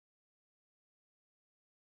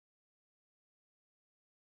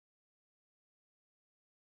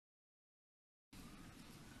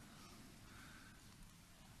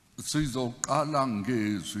Sizoqala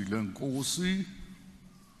ngezwi lenkosi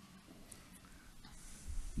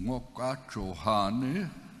ngokaJohane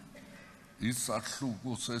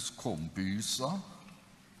isahluko sesikhombisa.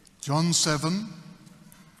 John 7,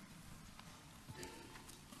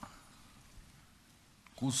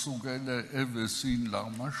 kusukela evesini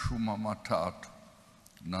lamashumi amathathu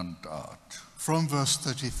nantathu. from verse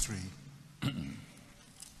 33.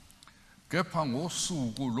 Kepha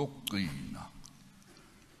ngosuku lokugcina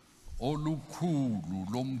olukhulu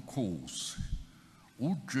lomkhosi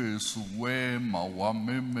uJesu wema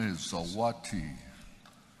wamemeza wathi,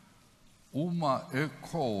 uma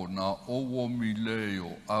ekhona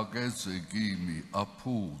owomileyo akeze kimi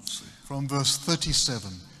aphuze. From verse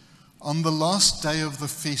 37. On the last day of the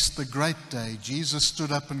feast, the great day, Jesus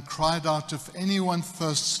stood up and cried out, if anyone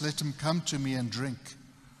thirsts, let him come to me and drink.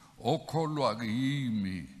 Okholwa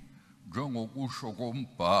kimi njengokusho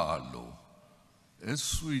kombhalo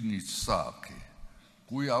eswini sakhe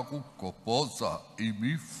kuyakugobhoza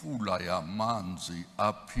imifula yamanzi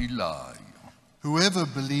aphilayo. Whoever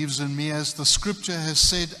believes in me, as the scripture has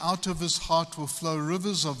said, out of his heart will flow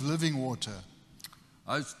rivers of living water.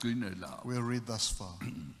 Asigcine lapho. We'll read thus far.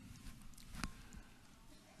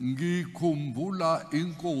 Ngikhumbula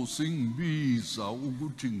inkosi ngibiza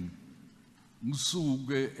ukuthi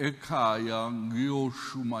ngisuke ekhaya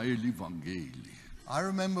ngiyoshumayela ivangeli. I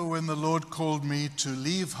remember when the Lord called me to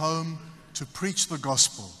leave home to preach the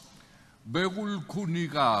gospel. Bekulikhuni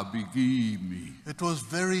kabi kimi It was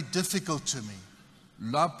very difficult to me.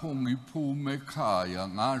 lapho ngiphuma ekhaya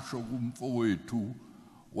ngasho kumfowethu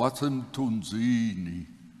wasemthunzini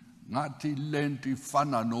ngathi lento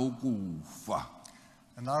ifana nokufa.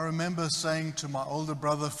 And I remember saying to my older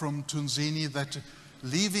brother from Tunzini that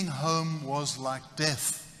leaving home was like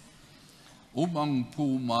death. Uma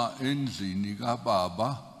ngiphuma endlini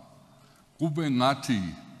kababa kube ngathi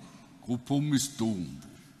kuphuma isidumbu.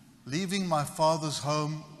 Leaving my father's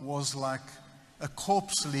home was like a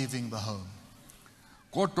corpse leaving the home.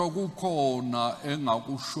 Kodwa kukhona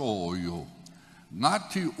engakushoyo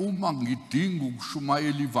ngathi uma ngidinga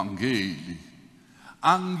ukushumayela ivangeli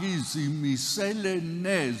angizimisele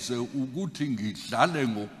neze ukuthi ngidlale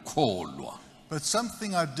ngokukholwa. But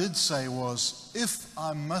something I did say was, if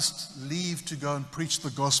I must leave to go and preach the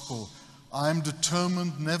gospel, I am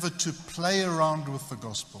determined never to play around with the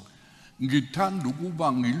gospel. Ngithanda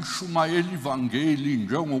ukuba ngilishumayela ivangeli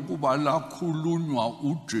njengokuba lakhulunywa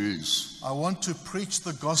uJesu. I want to preach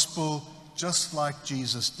the gospel just like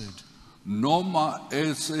Jesus did. Noma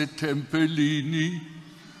esethempelini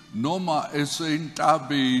noma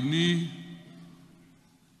esentabeni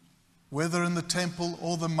Whether in the temple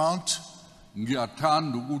or the mount,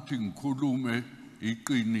 ngiyathanda ukuthi ngikhulume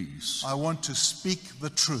iqiniso. I want to speak the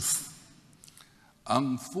truth.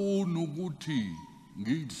 Angifuni ukuthi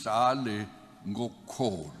ngidlale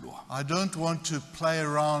ngokukholwa I don't want to play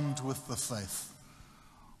around with the faith.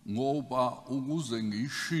 ngoba ukuze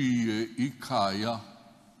ngishiye ikhaya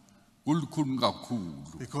kulikhuni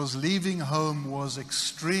kakhulu. Because leaving home was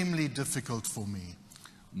extremely difficult for me.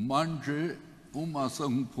 Manje uma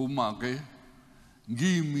sengiphuma ke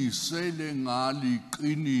ngimisele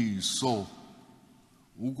ngaliqiniso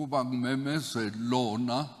ukuba ngimemeze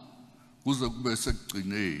lona kuze kube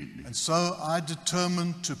sekugcineni. And so I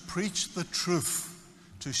determined to preach the truth,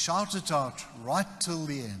 to shout it out right till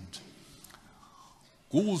the end.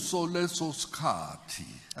 Kuso leso sikhathi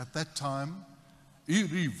At that time,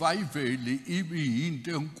 i-revival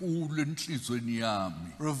ibiyinto enkulu enhlizweni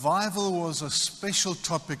yami. revival was a special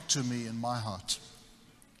topic to me in my heart.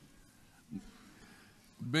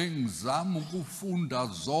 Bengizama ukufunda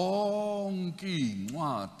zonke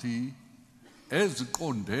incwadi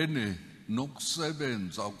eziqondene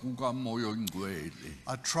nokusebenza kukaMoya oNgcwele.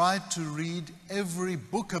 I tried to read every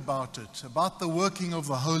book about it, about the working of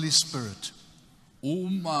the Holy Spirit.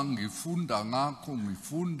 Uma ngifunda ngakho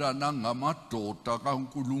ngifunda nangamadoda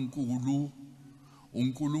kaNkulunkulu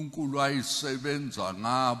uNkulunkulu ayisebenza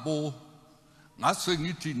ngabo ngase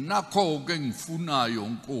ngithi nakho ke ngifunayo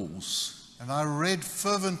Nkosi. And I read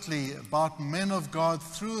fervently about men of God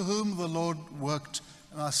through whom the Lord worked.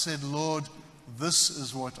 And I said, Lord, this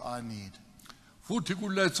is what I need. Futhi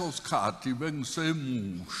kuleso sikhathi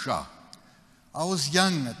bengisemusha. I was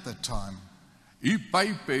young at that time.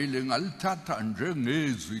 iBhayibheli ngalithatha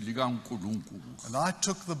njengezwi likaNkulunkulu. And I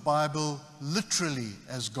took the Bible literally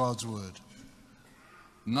as God's word.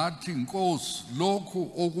 Ngathi Nkosi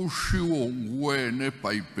lokho okushiwo nguwena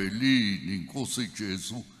eBhayibhelini Nkosi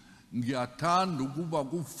Jesu ngiyathanda ukuba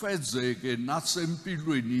kufezeke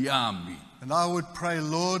nasempilweni yami. And I would pray,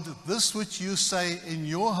 Lord, this which you say in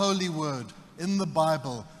your holy word, in the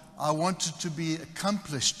Bible, I want it to be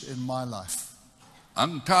accomplished in my life.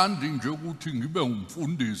 Angithandi nje ukuthi ngibe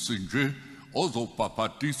umfundisi nje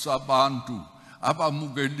ozobhabhadisa abantu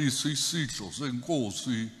abamukelisa isidlo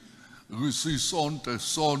senkosi kwisisonte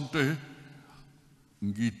sonke.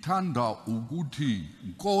 Ngithanda ukuthi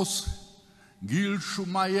Nkosi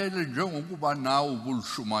ngilishumayele njengokuba nawe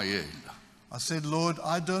ubulishumayela. I said, Lord,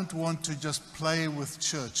 I don't want to just play with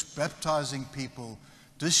church, baptizing people,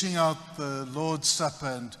 dishing out the Lord's Supper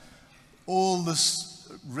and all this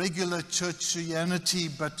regular churchianity,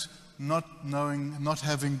 but not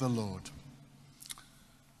having the Lord.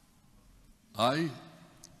 Hayi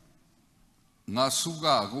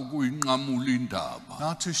ngasuka ukuyinqamula indaba.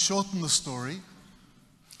 Now to shorten the story,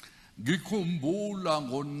 Ngikhumbula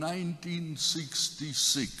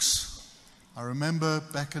ngo-1966 I remember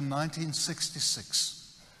back in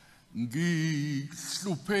 1966,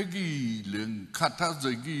 ngihluphekile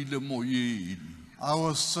ngikhathazekile emoyeni. I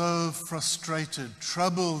was so frustrated,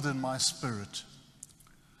 troubled in my spirit.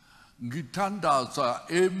 Ngithandaza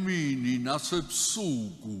emini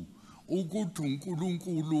nasebusuku ukuthi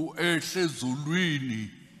uNkulunkulu ehle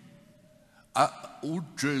ezulwini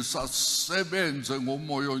uJesu asebenze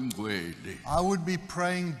ngomoya ongcwele. I would be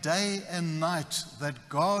praying day and night that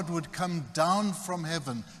God would come down from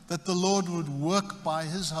heaven, that the Lord would work by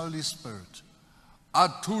His Holy Spirit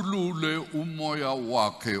Athulule umoya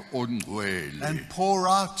wakhe ongcwele. and pour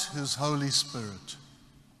out His Holy Spirit.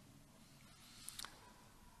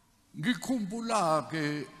 Ngikhumbula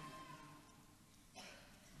ke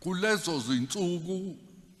kulezo zinsuku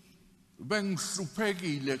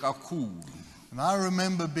bengihluphekile kakhulu. And I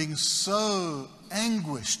remember being so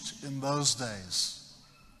anguished in those days.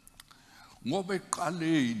 Ngoba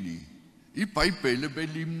eqaleni iBhayibheli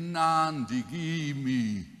belimnandi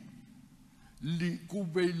kimi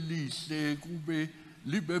kube lihle kube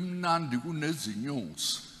libe mnandi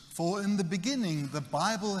kunezinyosi. For in the beginning, the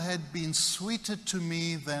Bible had been sweeter to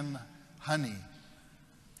me than honey.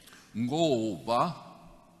 Ngoba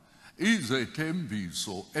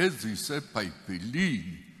izethembiso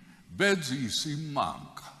eziseBhayibhelini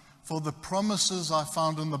beziyisimanga. For the promises I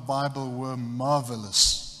found in the Bible were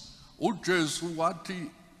marvelous. uJesu wathi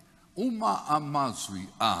uma amazwi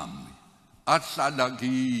ami ahlala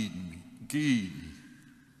kini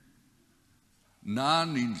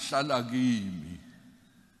nani nihlala kimi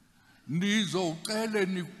nizocela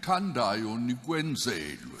nikuthandayo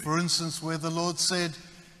nikwenzelwe. For instance, where the Lord said,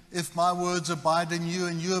 if my words abide in you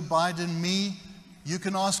and you abide in me, you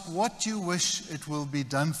can ask what you wish, it will be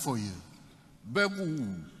done for you.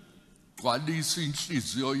 Bekugcwalisa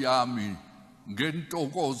inhliziyo yami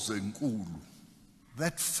ngentokozo enkulu.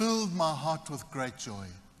 That filled my heart with great joy.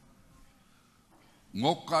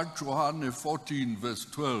 NgokaJohane 14 verse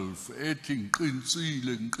 12 ethi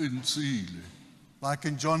ngiqinisile. Like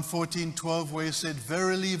in John 14:12, where He said,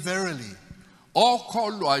 verily, verily,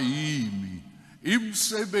 Okholwa yimi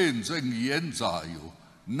imisebenzi engiyenzayo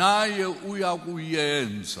naye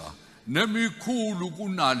uyakuyenza nemikhulu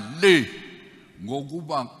kunale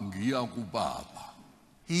ngokuba ngiya kuBaba.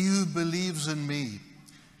 he who believes in me,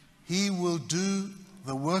 he will do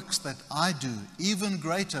the works that I do, even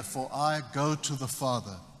greater, for I go to the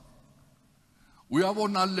Father.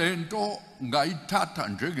 Uyabona lento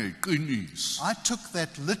ngayithatha njengeqiniso. I took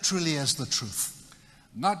that literally as the truth.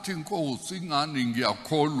 Ngathi Nkosi ngani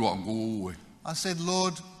ngiyakholwa nguwe. I said,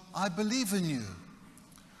 Lord, I believe in you.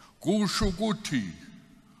 Kusho ukuthi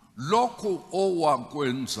lokho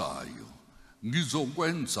owakwenzayo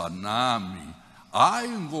ngizokwenza nami, hayi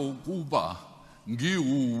ngokuba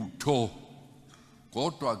ngiwutho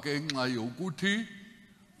kodwa ngenxa yokuthi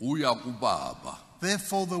uya kuBaba.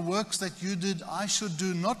 Therefore, the works that you did, I should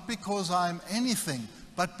do, not because I am anything,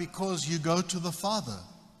 but because you go to the Father.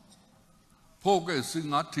 Phoke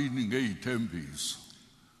singathini ngeyithembiso.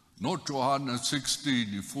 NoJohane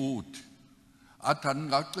 16 futhi athi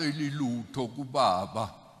angaceli lutho kuBaba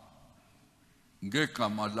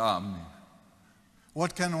ngegama lami.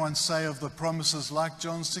 What can one say of the promises like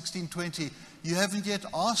John 16:20? You haven't yet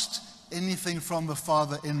asked anything from the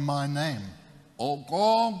Father in my name.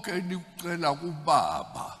 Okonke nikucela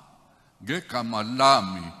kuBaba ngegama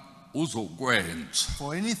lami uzokwenza.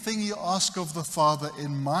 For anything you ask of the Father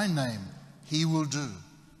in my name, He will do.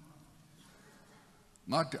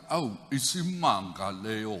 Ngathi awu isimanga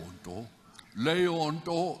leyo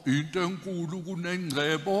nto into enkulu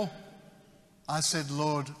kunengcebo. I said,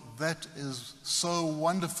 Lord, that is so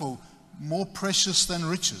wonderful, more precious than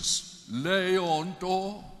riches. Leyo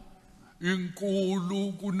nto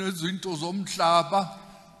inkulu kunezinto zomhlaba.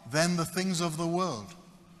 Than the things of the world.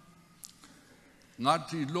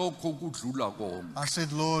 Ngathi lokho kudlula konke. I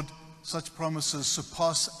said, Lord, such promises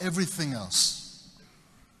surpass everything else.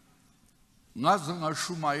 Ngaze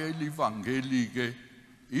ngashumayela ivangeli ke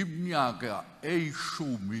iminyaka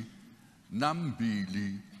eyishumi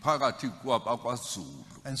nambili phakathi kwabakwaZulu.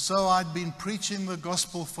 And so I'd been preaching the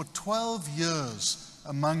gospel for 12 years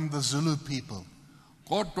among the Zulu people.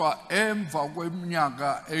 Kodwa emva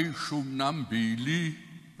kweminyaka eyishumi nambili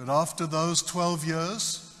But after those 12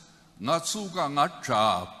 years, ngasuka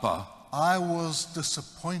ngajapha I was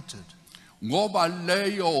disappointed ngoba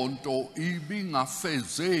leyo nto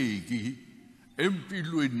ibingafezeki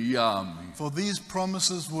empilweni yami. for these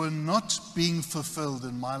promises were not being fulfilled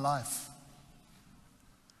in my life.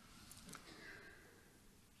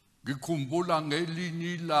 Ngikhumbula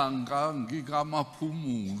ngelinye ilanga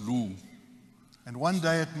ngikamaphumulo And one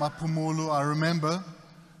day at Mapumulu, I remember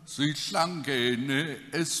sihlangene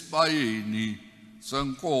esibayeni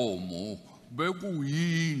senkomo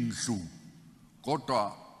bekuyindlu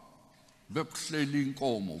kodwa bekuhleli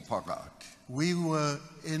inkomo phakathi. we were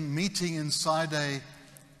meeting inside a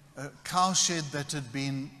cowshed that had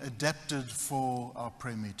been adapted for our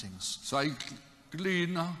prayer meetings.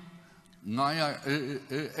 Sayiklina ngaya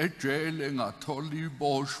ejele ngathola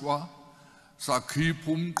iboshwa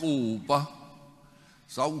sakhipha umquba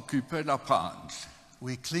sawukhiphela phandle.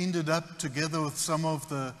 We cleaned it up together with some of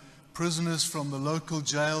the prisoners from the local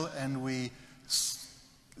jail, and we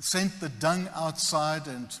sent the dung outside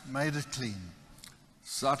and made it clean.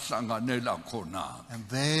 Sahlanganela khona And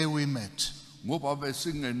there we met. ngoba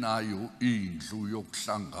besingenayo indlu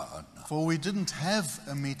yokuhlangana. For we didn't have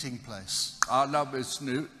a meeting place. Qala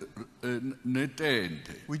besine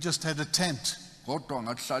netende We just had a tent. kodwa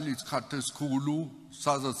ngahlala isikhathi esikhulu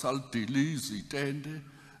saze salidiliza itende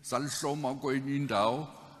salihloma kwenye indawo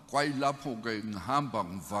kwayilapho ke ngihamba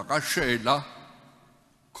ngivakashela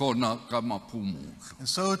khona kamaphumulo. And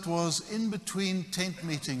so it was in between tent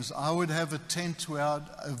meetings. I would have a tent where I'd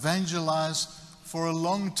evangelize for a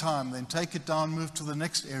long time, then take it down, move to the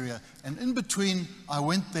next area. And in between, I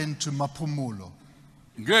went then to Mapumulo.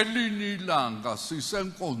 Ngelinye ilanga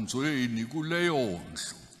sisenkonzweni kuleyo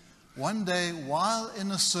ndlu One day, while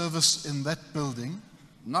in a service in that building,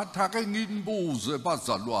 ngathake nginibuze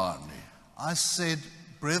bazalwane, I said,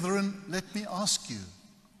 "Brethren, let me ask you,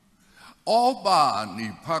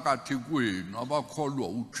 obani phakathi kwenu abakholwa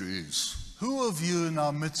uJesu? who of you in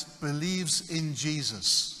our midst believes in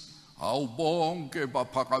Jesus?" Awubonke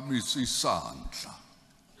baphakamisa isandla.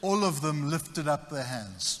 All of them lifted up their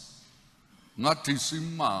hands. Ngathi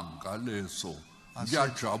simanga leso,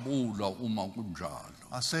 ngiyajabula uma kunjalo.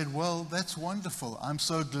 I said, "Well, that's wonderful. I'm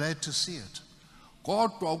so glad to see it."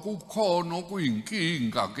 Kodwa kukhona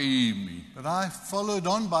okuyinkinga kimi. But I followed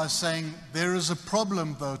on by saying, "There is a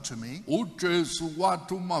problem, though, to me." uJesu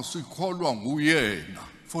wathi uma sikholwa nguyena,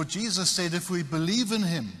 For Jesus said, if we believe in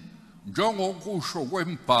him, njengokusho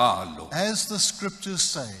kwembhalo, as the scriptures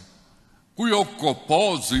say,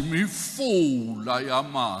 kuyogobhoza imifula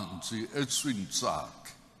yamanzi eswini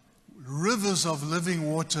sakhe. rivers of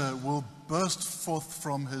living water will burst forth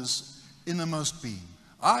from his innermost being.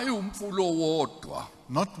 Hayi umfulo wodwa,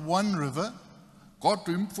 Not one river,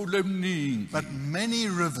 kodwa imfula eminingi. but many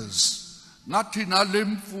rivers. Ngathi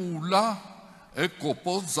nalemfula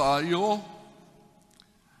egobhozayo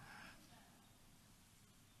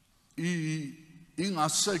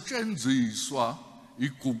ingasetshenziswa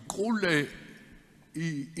iguqule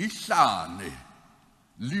ihlane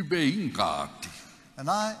libe ingadi. And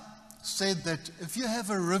I said that if you have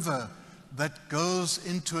a river that goes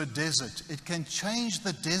into a desert, it can change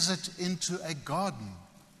the desert into a garden.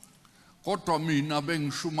 Kodwa mina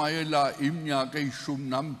bengishumayela iminyaka eyishumi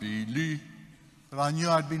nambili But I knew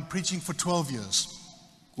I'd been preaching for 12 years,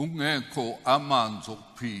 kungekho amanzi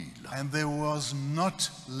okuphila. and there was not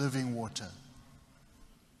living water.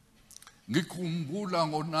 Ngikhumbula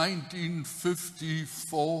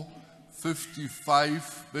ngo-1954,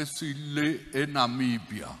 55 besile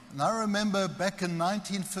eNamibia. And I remember back in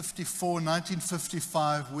 1954,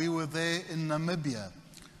 1955, we were there in Namibia,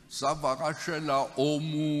 Savakashela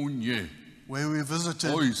omunye where we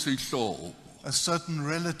visited oyisihlobo. a certain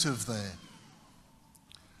relative there.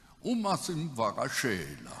 Uma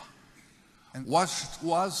simvakashela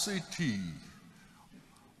wasithi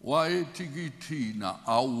wayethi kithina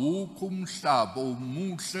awukho umhlaba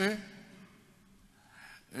omuhle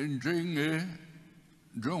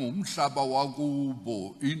njengomhlaba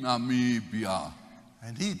wakubo iNamibia.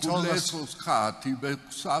 And he told us, Kuleso sikhathi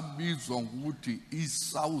bekusabizwa ngokuthi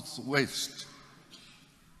i-Southwest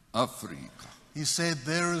Africa. he said,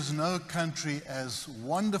 there is no country as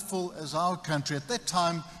wonderful as our country. At that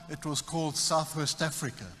time, it was called Southwest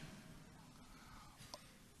Africa.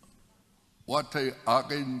 wathi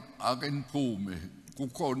ake niphume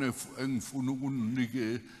kukhona engifuna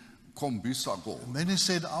ukunike khombisa kona. And then he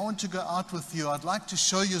said, I want to go out with you. I'd like to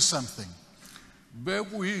show you something.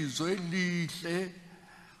 Bekuyizwe elihle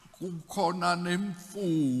kukhona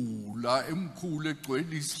nemfula emkhulu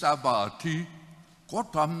egcwele isihlabathi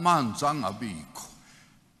kodwa amanzi angabikho.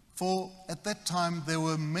 For at that time there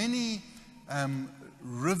were many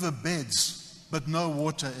river beds, but no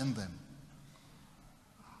water in them.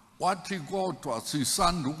 Wathi kodwa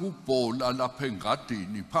sisanda ukubhola lapha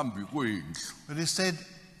engadini phambi kwendlu. But he said,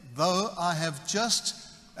 though I have just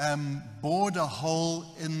bored a hole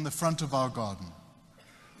in the front of our garden,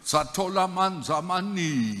 Sathola amanzi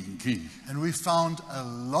amaningi. and we found a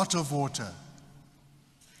lot of water.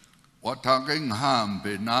 Wathi ake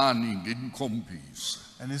ngihambe nani nginikhombise.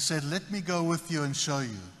 And he said, let me go with you and show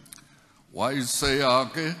you.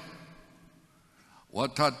 Wayiseyake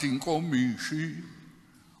wathatha inkomishi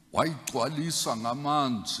wayigcwalisa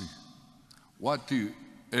ngamanzi wathi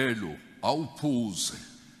Erlo awuphuze.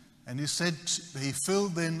 And he said, he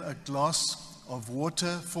filled then a glass of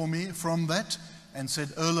water for me from that and said,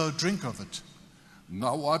 Erlo, drink of it.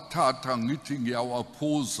 Ngawathatha ngithi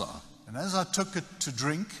ngiyawaphuza And as I took it to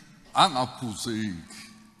drink, angaphuzeki.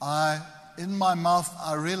 in my mouth,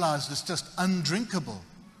 I realized it's just undrinkable.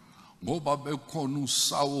 Ngoba bekhona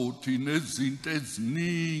usawoti nezinto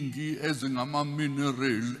eziningi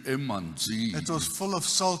ezingama-mineral emanzini. It was full of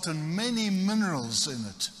salt and many minerals in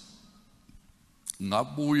it.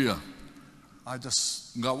 Ngabuya I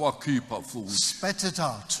just ngawakhipha futhi. spat it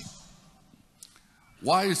out.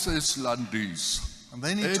 Wayesesilandisa. And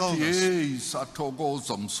then he told Ethi us, hey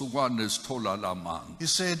sathokoza msukwane sithola lamanzi. he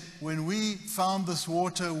said, when we found this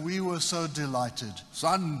water, we were so delighted.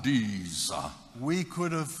 Sandiza We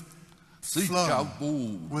could have flown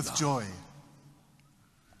sijabula. with joy.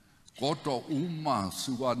 Kodwa uma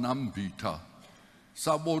siwanambitha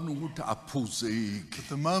sabona ukuthi aphuzeki.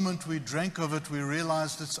 The moment we drank of it, we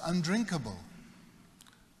realized it's undrinkable.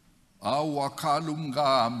 Awakhala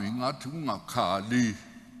umngami ngathi ungakhali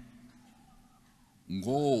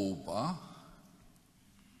ngoba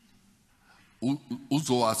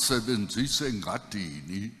uzowasebenzisa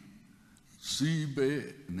engadini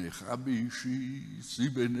sibe nehabishi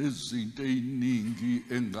sibe nezinto eziningi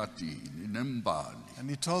engadini nembali. And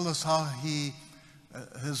he told us how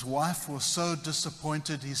his wife was so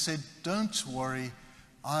disappointed. He said, don't worry,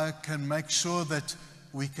 I can make sure that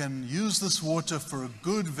we can use this water for a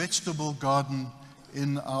good vegetable garden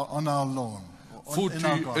on our lawn. In our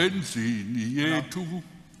Futhi garden. endlini yethu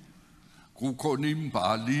kukhona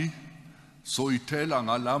imbali soyithela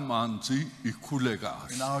ngalamanzi ikhule In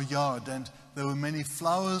kahle. our yard, and there were many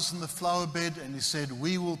flowers in the flower bed, and he said,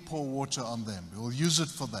 we will pour water on them. We'll use it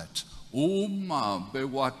for that. Uma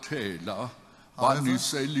bewathela However-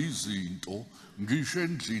 banisela izinto ngisho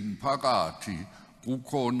endlini phakathi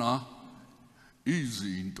kukhona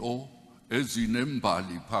izinto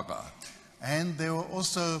ezinembali phakathi. And there were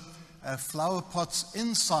also flower pots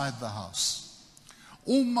inside the house.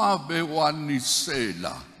 Uma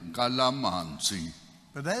bewanisela ngalamanzi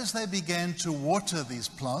But as they began to water these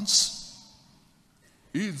plants,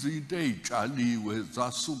 izinto ezitshaliwe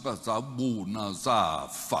zasuka zabuna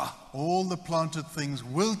zafa. all the planted things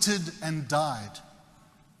wilted and died.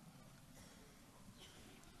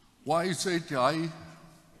 Wayesethi hayi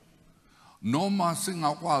noma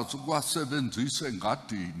singakwazi ukuwasebenzisa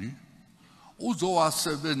engadini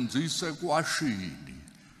uzowasebenzisa ekwashini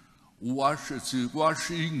uwashe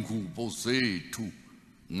sikwashe ingubo zethu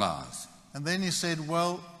ngazi. And then he said,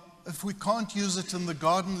 well, if we can't use it in the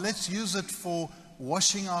garden, let's use it for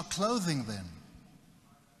washing our clothing then.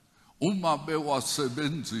 Uma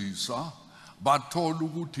bewasebenzisa bathola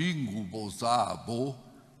ukuthi ingubo zabo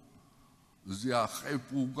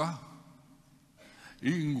ziyahepuka,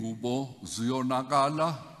 ingubo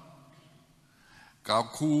ziyonakala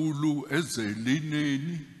kakhulu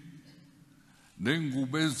ezelineni,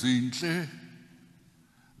 nengubo ezinhle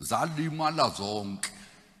zalimala zonke.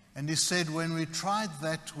 And he said, when we tried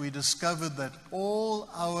that, we discovered that all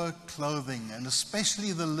our clothing, and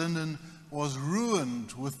especially the linen, was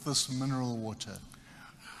ruined with this mineral water.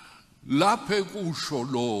 Laphe kusho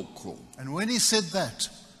lokho And when he said that,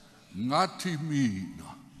 ngathi mina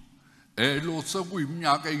Erlo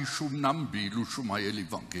sekuyiminyaka eyishumi ushumayela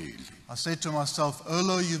ivangeli. I said to myself,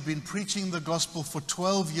 Erlo, you've been preaching the gospel for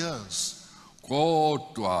 12 years.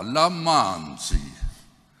 Kodwa lamanzi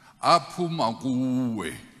aphuma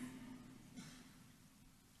kuwe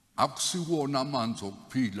akusiwona amanzi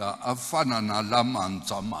okuphila afana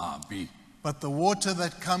nalamanzi amabi. But the water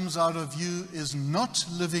that comes out of you is not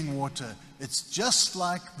living water. It's just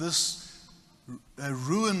like this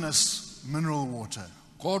ruinous mineral water.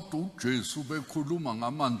 Kodwa uJesu bekhuluma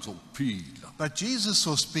ngamanzi okuphila. But Jesus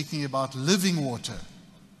was speaking about living water.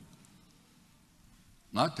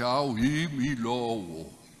 Ngathi hawu yimi lowo,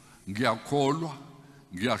 ngiyakholwa,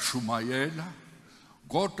 ngiyashumayela,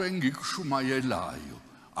 kodwa engikushumayelayo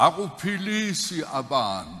akuphilisi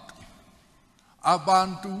abantu.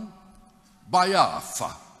 Abantu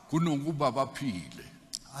bayafa kunokuba baphile.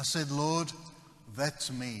 I said, Lord,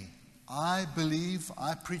 that's me. I believe,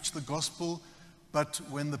 I preach the gospel, but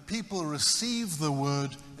when the people receive the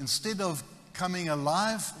word, instead of coming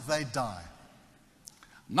alive, they die.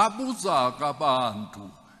 Ngabuza kabantu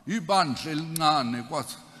ibandla elincane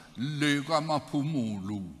kwale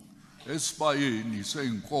kaMaphumulo esibayeni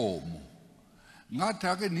senkomo. Ngathi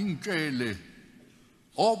ake ningitshele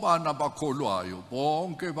obana bakholwayo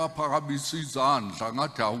bonke baphakamisa izandla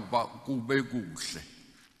ngathi awuba kube kuhle.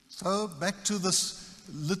 So back to this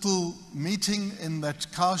little meeting in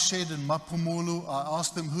that cow shed in Maphumulo, I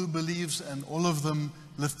asked them who believes, and all of them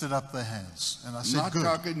lifted up their hands. And I said, good.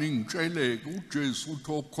 Ngathi ake ningitshele uJesu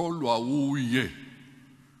uthi okholwa uye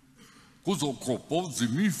kuzogqobhoza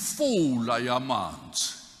imifula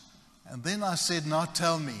yamanzi. And then I said, now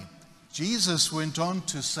tell me, Jesus went on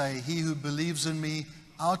to say, he who believes in me,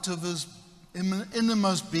 out of his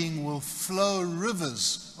innermost being will flow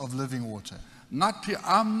rivers of living water. Ngathi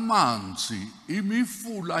amanzi,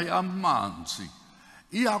 imifula yamanzi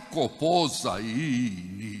iyagqobhoza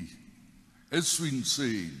yini eswini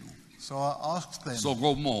senu So I asked them,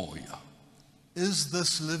 sokomoya. is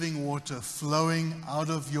this living water flowing out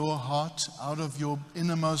of your heart, out of your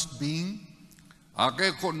innermost being?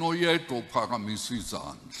 Akekho noyedwa ophakamisa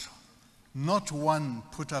izandla. Not one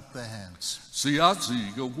put up their hands.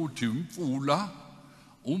 Siyazi ke ukuthi imfula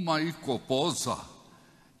uma igobhoza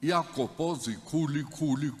iyagobhoza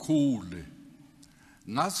ikhule.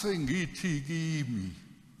 Ngase ngithi kimi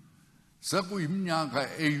sekuyiminyaka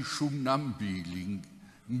 12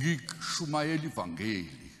 ngishumayela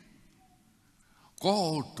ivangeli.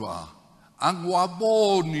 Kodwa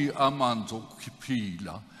angiwaboni amanzi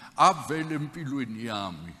okuphila avele empilweni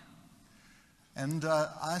yami. And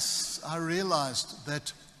I realized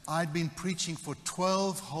that I'd been preaching for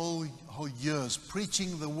 12 whole years,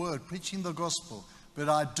 preaching the word, preaching the gospel, but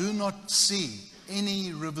I do not see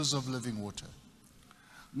any rivers of living water.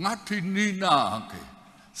 Ngathi nina ke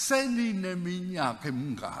seniminyaka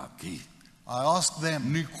emingaki I asked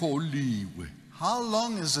them, nikholiwe. how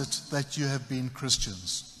long is it that you have been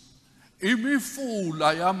Christians?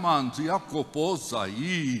 Imifula yamanzi yagobhoza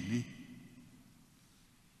yini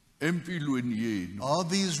empilweni yenu? Are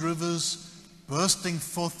these rivers bursting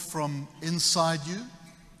forth from inside you?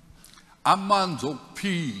 Amanzi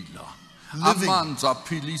okuphila, Living. amanzi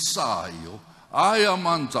aphilisayo, hayi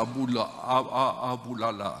amanzi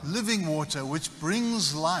abulalayo. Living water which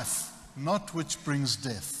brings life, not which brings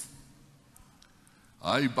death.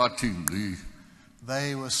 Hayi bathi ngqi.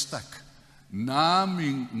 They were stuck.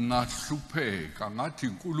 Nami ngahlupheka ngathi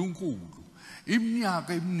uNkulunkulu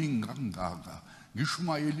iminyaka eminingi kangaka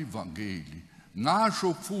ngishumayela ivangeli.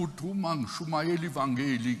 Ngasho futhi uma ngishumayela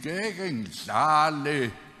ivangeli ngeke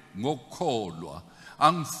ngidlale ngokukholwa.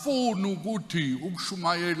 Angifuni ukuthi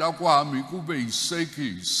ukushumayela kwami kube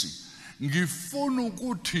yisekisi. Ngifuna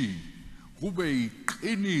ukuthi kube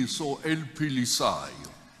iqiniso eliphilisayo.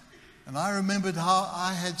 And I remembered how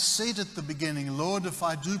I had said at the beginning, Lord, if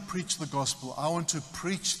I do preach the gospel, I want to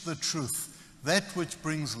preach the truth, that which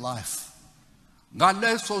brings life.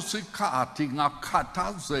 Ngaleso sikhathi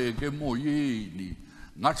ngakhathazeka emoyeni,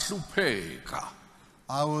 ngahlupheka.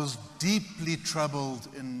 I was deeply troubled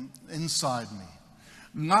inside me.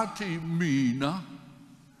 Ngathi mina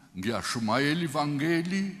ngiyashumayela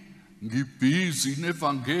ivangeli, ngibhizi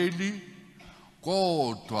nevangeli,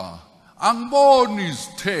 kodwa angiboni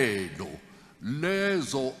izithelo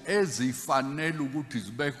lezo ezifanele ukuthi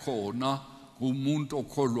zibe khona kumuntu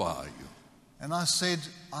okholwayo. And I said,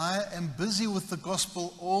 I am busy with the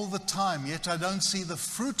gospel all the time, yet I don't see the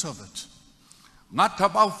fruit of it. Ngathi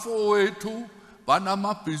abafowethu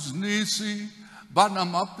banamabhizinisi,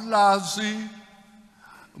 banamaplazi,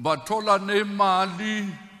 bathola nemali,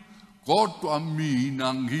 kodwa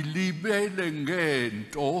mina ngilibele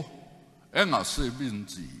ngento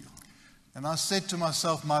engasebenziyo. And I said to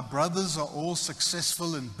myself, my brothers are all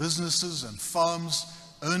successful in businesses and farms,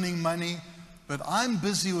 earning money, but I'm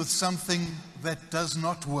busy with something that does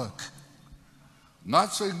not work.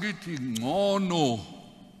 Ngase ngithi ngcono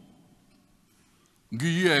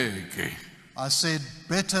ngiyeke. I said,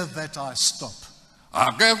 better that I stop.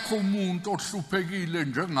 Akekho umuntu ohluphekile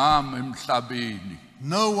njengami emhlabeni.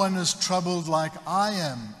 No one is troubled like I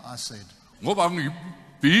am, I said. Ngoba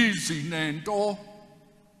ngibhizi nento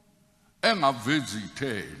engavezi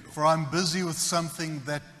ithelo. for I'm busy with something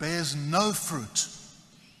that bears no fruit.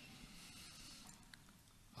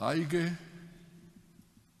 Hayi ke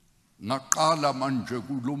ngaqala manje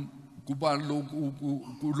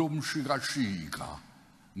kulomshikashika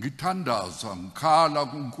ngithandaza ngikhala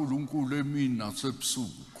kuNkulunkulu emini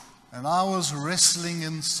nasebusuku. And I was wrestling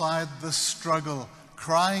inside this struggle,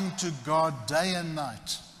 crying to God day and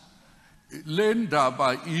night. Le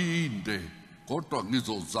ndaba inde kodwa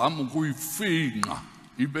ngizozama ukuyifinqa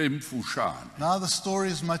ibe mfushane. Now the story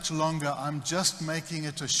is much longer. I'm just making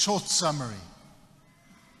it a short summary.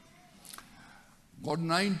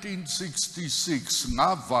 Ngo-1966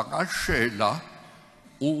 ngavakashela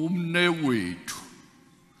umnewethu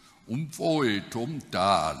umfowethu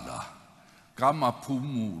omdala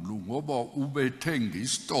kaMaphumulo ngoba ubethenga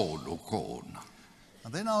isitolo khona.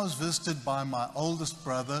 And then I was visited by my oldest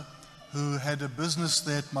brother who had a business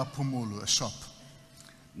there at Maphumulo, a shop.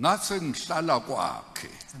 Ngase ngihlala kwakhe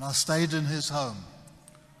And I stayed in his home.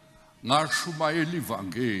 ngashumayela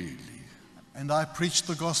ivangeli And I preached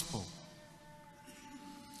the gospel.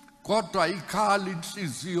 kodwa ikhala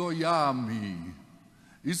inhliziyo yami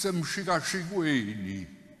isemshikashikweni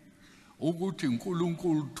ukuthi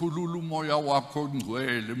uNkulunkulu thulula umoya wakho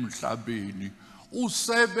ongcwele emhlabeni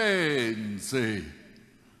usebenze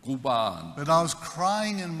kubantu. But I was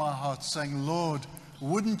crying in my heart, saying, Lord,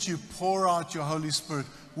 wouldn't you pour out your Holy Spirit?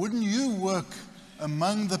 Wouldn't you work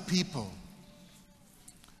among the people?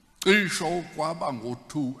 Cisho kwaba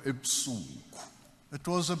ngo-2 ebusuku. It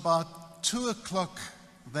was about 2 o'clock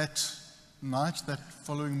that night, that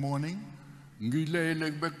following morning,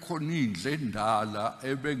 Ngilele kubekhona indlu endala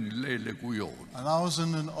ebengilele kuyona. and I was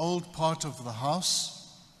in an old part of the house.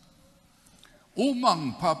 Uma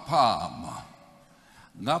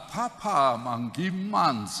ngaphaphama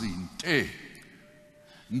ngimanzi nte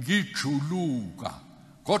ngijuluka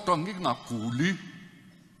kodwa ngingaguli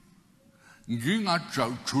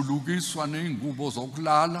ngingajulukiswa neingubo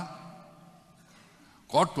zokulala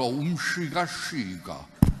kodwa umshikashika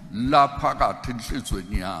laphakathi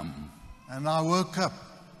enhlizweni yami. And I woke up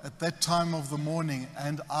at that time of the morning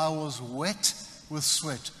and I was wet with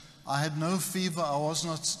sweat. I had no fever, I was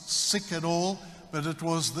not sick at all, but it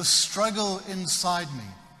was the struggle inside me.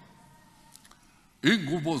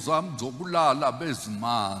 Ingubo zami zokulala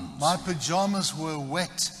bezimanzi. My pajamas were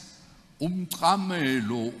wet,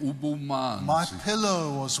 Umqamelo ubumanzi. my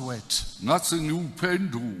pillow was wet, Ngase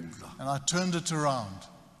ngiwuphendula. and I turned it around.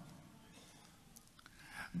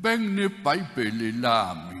 Benginebhayibheli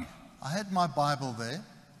lami. I had my Bible there,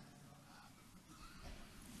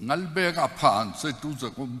 Ngalibeka phansi eduze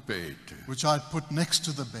kombhede. which I had put next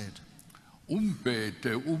to the bed.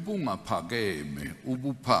 Umbhede ubungaphakeme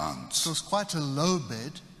ubuphansi. It was quite a low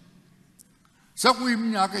bed.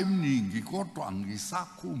 Sekuyiminyaka eminingi kodwa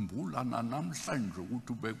ngisakhumbula namhlanje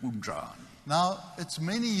ukuthi bekunjani. Now, it's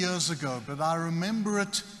many years ago, but I remember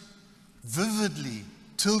it vividly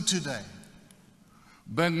till today.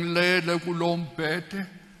 Bengilele kulombhede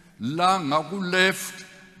la ngaku-left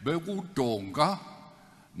bekudonga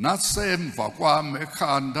nasemva kwami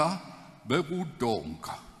ekhanda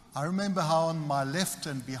bekudonga. I remember how on my left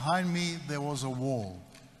and behind me there was a wall.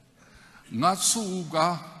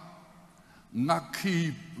 Ngasuka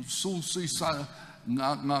ngakhipha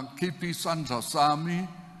isandla sami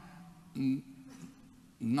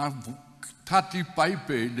ngathatha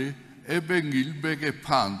iBhayibheli ebengilibeke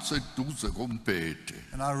phansi eduze kombhede.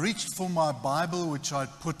 And I reached for my Bible, which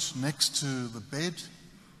I'd put next to the bed.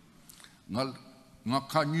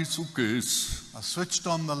 Ngakhanyisa ugesi. I switched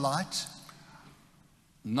on the light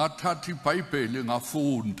Ngathatha iBhayibheli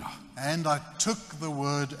ngafunda. and I took the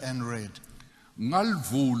word and read.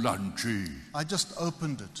 Ngalivula nje. I just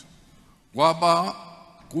opened it. Kwaba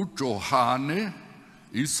kuJohane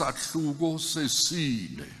isahluko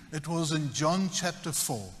sesine. It was in John chapter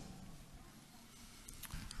 4.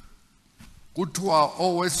 Kuthiwa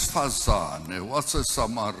owesifazane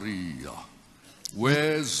waseSamariya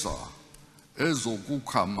weza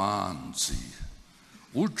ezokukha amanzi.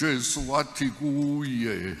 uJesu wathi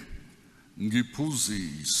kuye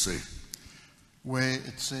ngiphuzise. Where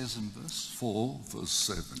it says in verse 4 verse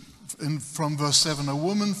 7. from verse 7, a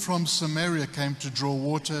woman from Samaria came to draw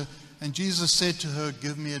water, and Jesus said to her,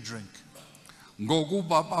 give me a drink.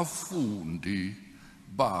 Ngokuba abafundi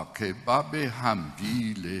bakhe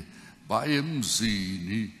babehambile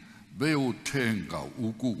bayemzini beyothenga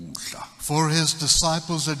ukudla. For his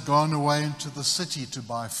disciples had gone away into the city to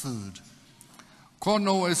buy food. Khona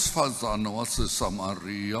owesifazane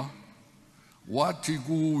waseSamariya wathi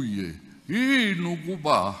kuye, yini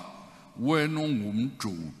ukuba wena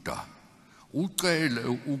ungumJuda ucele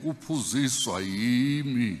ukuphuziswa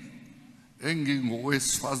yimi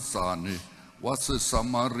engingowesifazane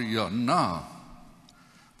waseSamaria na?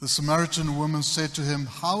 The Samaritan woman said to him,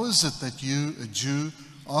 "How is it that you, a Jew,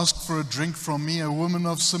 ask for a drink from me, a woman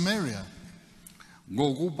of Samaria?"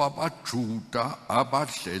 Ngokuba abaJuda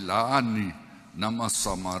abadlelani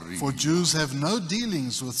namaSamaria. For Jews have no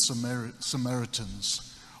dealings with Samaritans.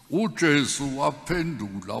 uJesu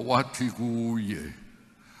waphendula wathi kuye,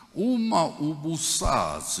 uma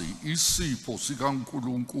ubusazi isipho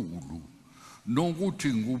sikaNkulunkulu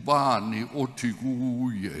nokuthi ngubani othi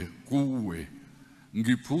kuwe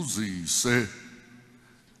ngiphuzise,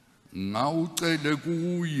 ngawucele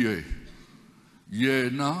kuye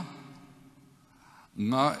yena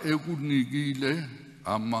nga ekunikile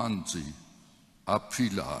amanzi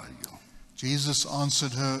aphilayo. Jesus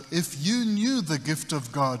answered her, "If you knew the gift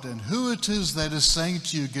of God and who it is that is saying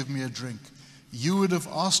to you, 'Give me a drink,' you would have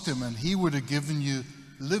asked him and he would have given you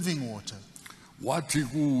living water." Wathi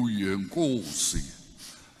kuye, Nkosi,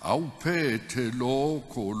 awuphethe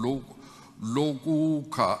lokho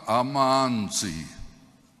lokukha amanzi,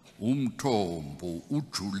 umthombo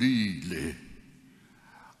ujulile.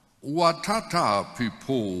 Uwathathaphi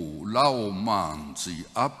pho lawo manzi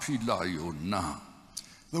aphilayo na?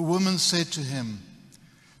 The woman said to him,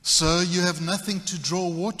 "Sir, you have nothing to draw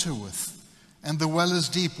water with, and the well is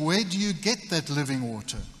deep. Where do you get that living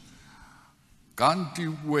water?" Kanti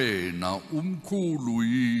wena umkhulu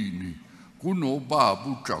yini kunobaba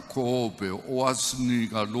uJakobe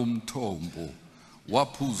owasinika lo mthombo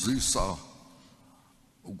waphuzisa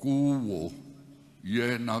kuwo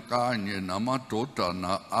yena kanye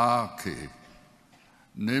namadodana akhe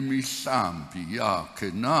nemihlambi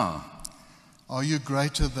yakhe na? Are you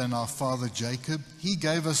greater than our father Jacob? He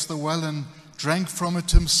gave us the well and drank from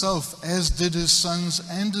it himself, as did his sons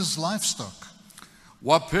and his livestock.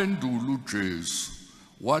 Waphendula uJesu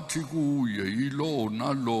wathi kuye, yilo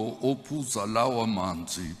nalo ophuza lawa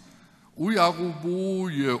manzi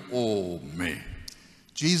uyakubuye ome.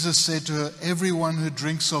 Jesus said to her, "Everyone who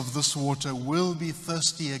drinks of this water will be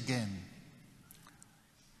thirsty again.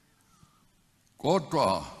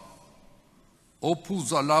 Kodwa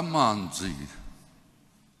ophuza lamanzi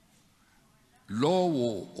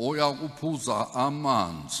lowo oyakuphuza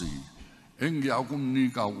amanzi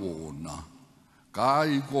engiyakumnika wona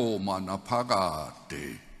kayikoma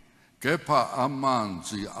naphakade, kepha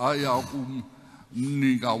amanzi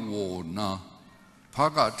ayakumnika wona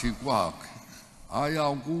phakathi kwakhe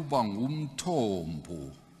ayakuba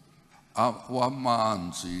ngumthombo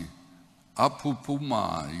wamanzi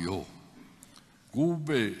aphuphumayo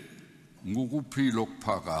kube ngukuphila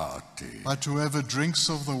okuphakade." But whoever drinks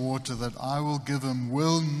of the water that I will give him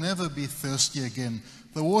will never be thirsty again.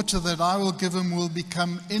 The water that I will give him will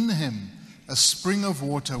become in him a spring of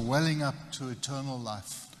water welling up to eternal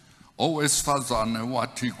life. Owesifazane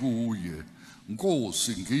wathi kuye,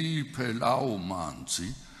 Nkosi, ngiphe lawo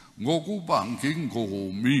manzi ngokuba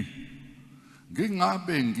ngingomi,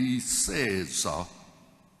 ngingabe ngiseza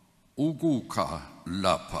ukukha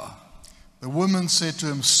lapha. The woman said to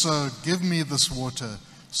him, "Sir, give me this water,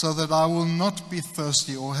 so that I will not be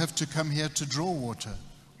thirsty or have to come here to draw water."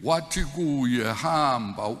 Wathi kuye,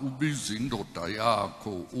 hamba ubize indoda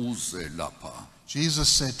yakho uze lapha. Jesus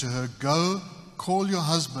said to her, "Go, call your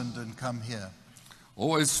husband and come here."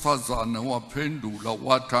 Owesifazane waphendula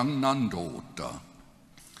wathi, anginandoda.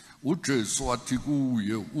 uJesu wathi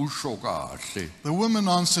kuye, usho kahle. The woman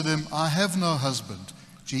answered him, "I have no husband."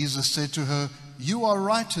 Jesus said to her, "You are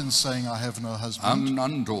right in saying, 'I have no husband.'"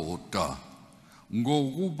 Anginandoda,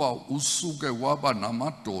 ngokuba usuke waba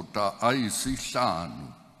namadoda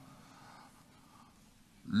ayisihlanu.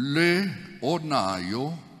 Le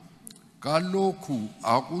onayo kalokhu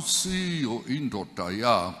akusiyo indoda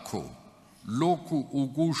yakho, lokhu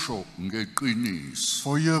ukusho ngeqiniso.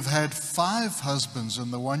 For you have had 5 husbands,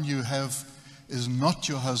 and the one you have is not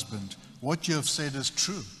your husband. What you have said is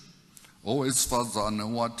true. Owesifazane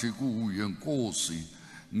wathi kuye, Nkosi,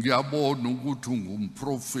 ngiyabona ukuthi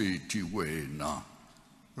ungumprofeti wena.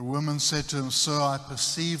 The woman said to him, "Sir, I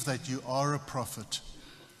perceive that you are a prophet.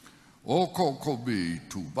 Okhokho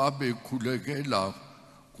bethu babekhulekela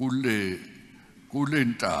kule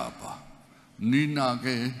ntaba, nina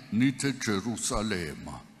ke nithe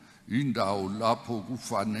Jerusalema, indawo lapho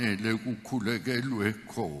kufanele kukhulekelwe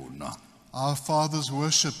khona." Our fathers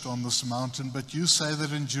worshipped on this mountain, but you say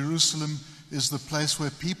that in Jerusalem is the place where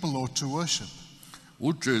people ought to worship."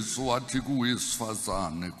 uJesu wathi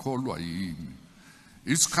kuwesifazane, kholwa yimi,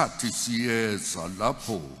 isikhathi siyeza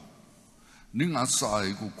lapho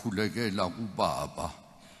ningasayi kukhulekela kuBaba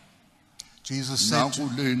Jesus said to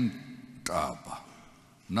nakule ntaba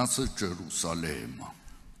naseJerusalema.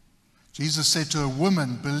 her,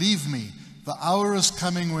 "Woman, believe me, the hour is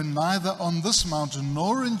coming when neither on this mountain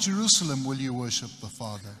nor in Jerusalem will you worship the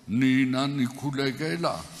Father. Nina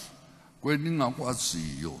nikhulekela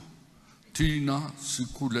kweningakwaziyo. Thina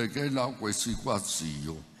sikhulekela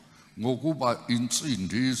kwesikwaziyo. Ngokuba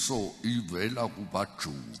insindiso ivela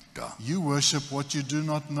kubaJuda. You worship what you do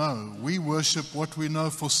not know. We worship what we know,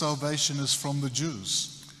 for salvation is from the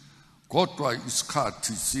Jews. Kodwa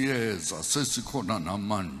isikhathi siyeza sesikhona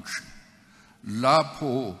namanje.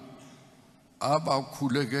 Lapho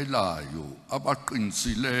abakhulekelayo,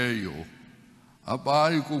 abaqinisileyo,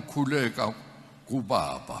 abayi kukhuleka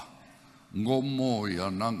kuBaba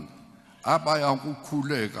ngomoya abaya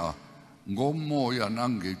kukhuleka ngomoya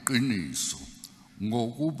nangeqiniso,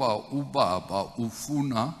 ngokuba uBaba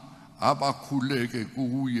ufuna abakhuleke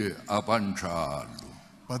kuye abanjalo.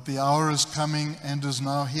 But the hour is coming and is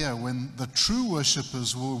now here when the true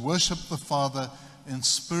worshippers will worship the Father in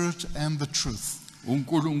spirit and the truth.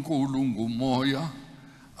 uNkulunkulu ngumoya,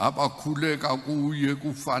 abakhuleka kuye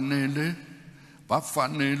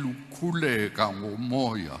bafanele ukukhuleka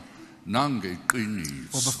ngomoya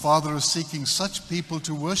nangeqiniso. For the Father is seeking such people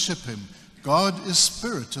to worship him. God is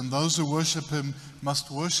spirit, and those who worship him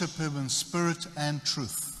must worship him in spirit and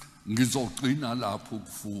truth. Ngizogcina lapho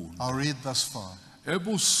kufunda. I'll read thus far.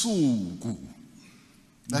 Ebusuku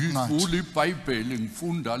That night. ngivula iBhayibheli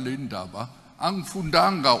ngifunda le ndaba,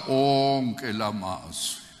 angifundanga onke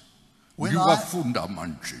lamazwi. When I Ngiwafunda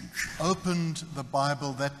manje nje. opened the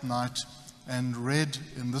Bible that night and read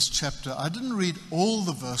in this chapter, I didn't read all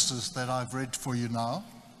the verses that I've read for you now.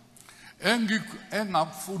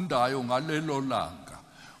 Engakufundayo ngalelo langa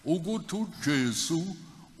ukuthi uJesu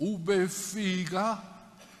ubefika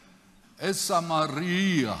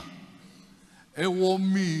eSamaria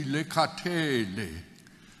ewomile khathele,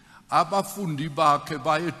 abafundi bakhe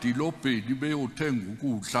baye edilobheni beyothenga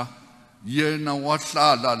ukudla, yena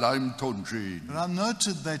wahlala la emthonjeni. But I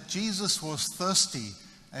noted that Jesus was thirsty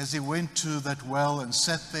as he went to that well and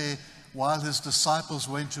sat there while his disciples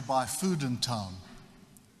went to buy food in town.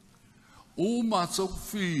 Uma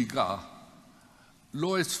sokufika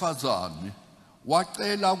lo esifazane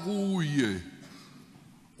wacela kuye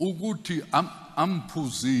ukuthi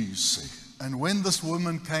amphuzise. And when this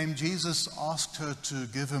woman came, Jesus asked her to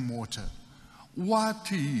give him water.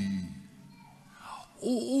 Wathi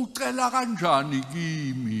ucela kanjani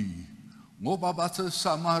kimi ngoba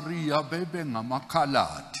baseSamaria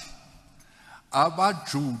bebengamakhaladi,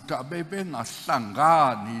 abaJuda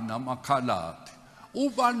bebengahlangani namakhaladi.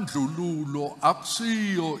 Ubandlululo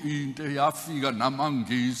akusiyo into yafika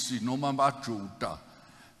namangisi noma abaJuda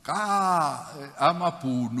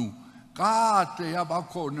amabhunu kade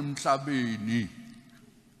yabakhona emhlabeni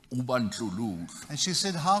ubandlululo. And she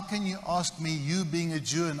said, how can you ask me, you being a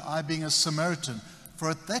Jew and I being a Samaritan? For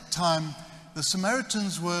at that time, the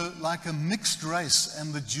Samaritans were like a mixed race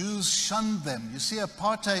and the Jews shunned them. You see,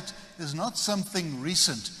 apartheid is not something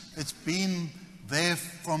recent. It's been there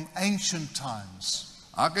from ancient times.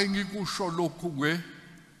 Ake ngikusho lokhu ke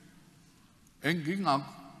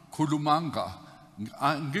engingakhulumanga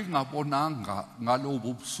ngingabonanga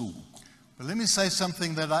ngalobo busuku. But let me say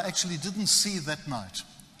something that I actually didn't see that night.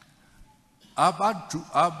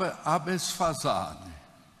 Abesifazane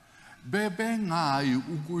bebengayi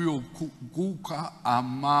ukuyokukha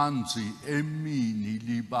amanzi emini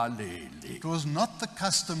libalele. It was not the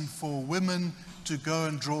custom for women to go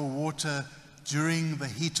and draw water during the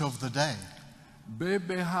heat of the day.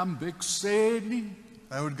 Bebehambe ekuseni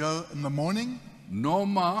They would go in the morning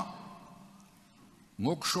noma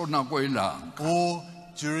ngokushona kwelanga. or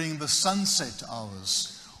during the sunset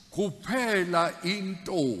hours. Kuphela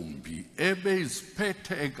intombi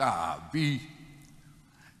ebeziphethe kabi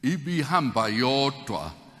ibihamba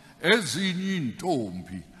yodwa, ezinye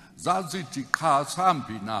intombi zazithi cha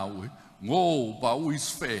sihambi nawe ngoba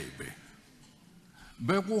uyisifebe.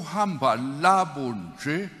 Bekuhamba labo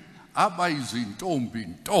nje abayizintombi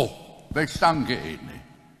nto behlangene,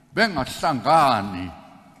 bengahlangani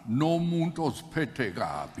nomuntu oziphethe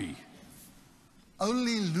kabi.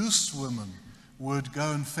 Only loose women would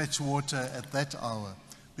go and fetch water at that hour,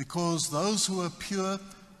 because those who were pure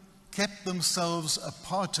kept themselves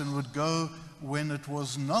apart and would go when it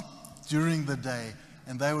was not during the day,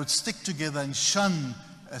 and they would stick together and shun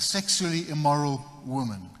a sexually immoral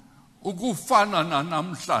woman. Ukufana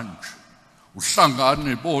namhlanje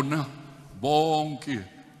uhlangane bona bonke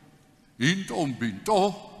intombi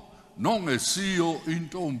nto nongesiyo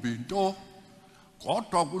intombi nto,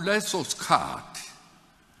 kodwa kuleso sikhathi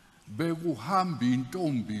bekuhamba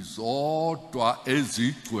intombi zodwa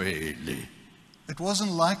ezigcwele. It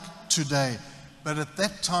wasn't like today, but at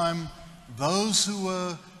that time, those who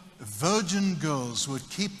were virgin girls would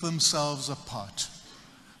keep themselves apart.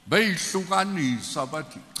 Beyihlukanisa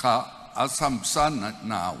bathi cha asihambisana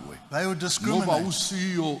nawe They would ngoba discriminate.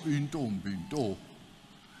 usiyo intombi nto.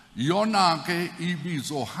 Yona ke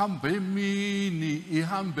ibizo hambe emini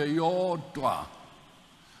ihambe yodwa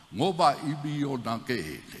ngoba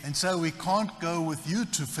ibiyonakele. And so we can't go with you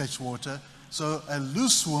to fetch water. So a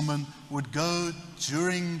loose woman would go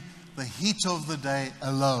during the heat of the day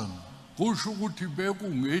alone. Kusho ukuthi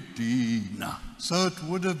bekungedina. So it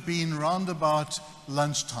would have been round about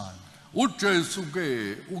lunchtime. uJesu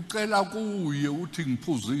ke ucela kuye uthi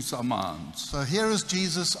ngiphuzisa amanzi. So here is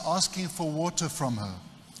Jesus asking for water from her.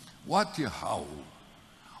 Wathi hawu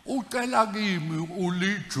ucela kimi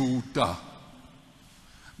uliJuda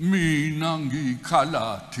mina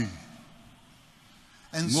ngikhalathi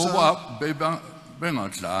And so ngoba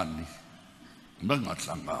bengadlani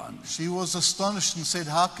bengahlangani. she was astonished and said,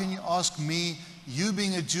 how can you ask me, you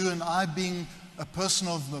being a Jew and I being a person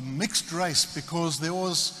of the mixed race, because there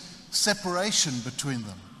was separation between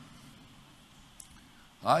them.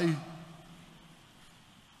 Hayi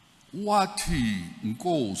wathi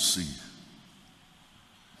Nkosi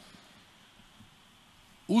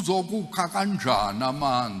uzokukha kanjani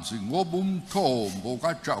amanzi ngoba umthombo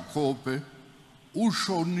kaJakobe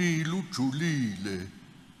ushonile ujulile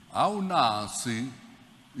awunasi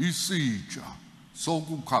isitsha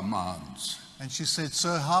sokukha amanzi. And she said,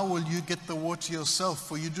 sir, how will you get the water yourself?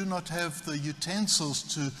 For you do not have the utensils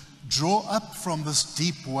to draw up from this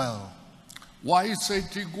deep well.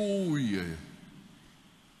 Wayesethi kuye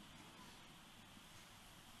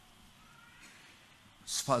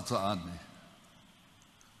sifazane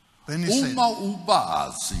Then he said, uma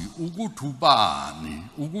ubazi ukuthi ubani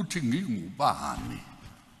ukuthi ngingubani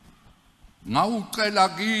ngawucela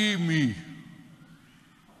kimi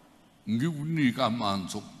ngikunika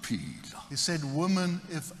amanzi okuphila. he said, woman,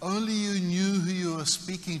 if only you knew who you were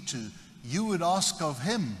speaking to, you would ask of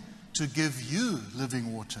him to give you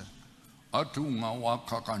living water. Athi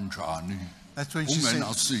ungawakha kanjani That's when she said,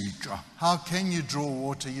 ungenasitsha. how can you draw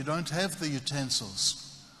water? You don't have the utensils.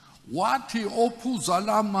 Wathi ophuza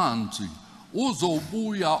lamanzi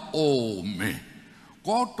uzobuya ome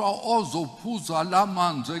kodwa ozophuza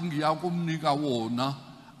lamanzi engiyakumnika wona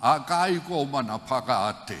akayikoma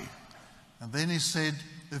naphakade. And then he said,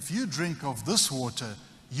 if you drink of this water,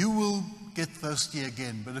 you will get thirsty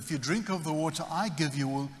again. But if you drink of the water I give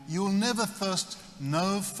you, you will never thirst,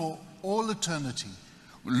 no, for all eternity.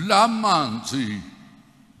 Lamanzi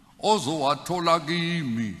ozowathola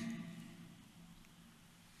kimi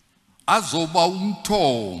azoba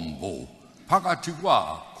umthombo phakathi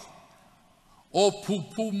kwakho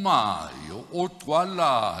ophuphumayo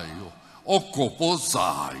ogcwalayo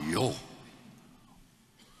ogobhozayo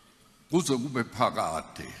kuze kube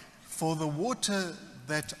phakade. For the water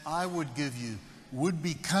that I would give you would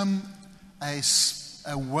become a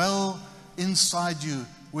well inside you,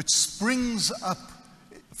 which springs up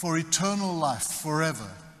for eternal life,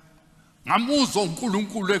 forever. Ngamuzwa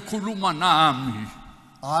uNkulunkulu ekhuluma nami.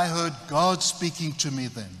 I heard God speaking to me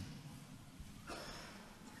then.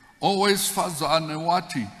 Owesifazane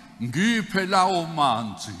wathi ngiphe lawo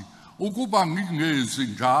manzi ukuba ngingezi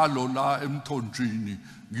njalo la emthonjini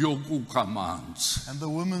ngiyokukha amanzi. And the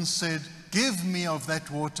woman said, give me of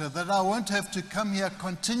that water, that I won't have to come here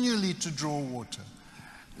continually to draw water.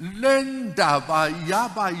 Le ndaba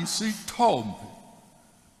yaba isithombe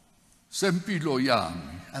sempilo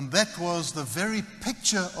yami And that was the very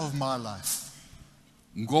picture of my life,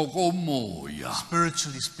 ngokomoya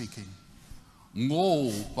spiritually speaking.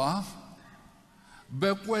 ngoba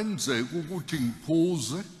bekwenzeka ukuthi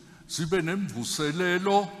ngiphuze sibe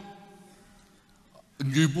nemvuselelo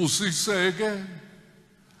ngibusiseke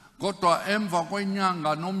kodwa emva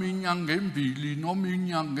kwenyanga noma inyanga embili noma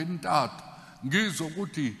inyanga entathu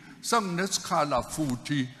ngizokuthi sanginesikhala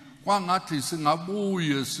futhi kwangathi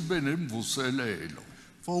singabuye sibe nemvuselelo.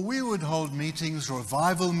 For we would hold meetings,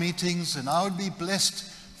 revival meetings, and I would be blessed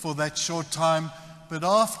for that short time. But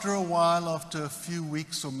after a while, after a few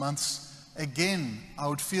weeks or months, again, I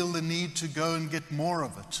would feel the need to go and get more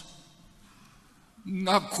of it.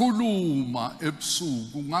 Ngakhuluma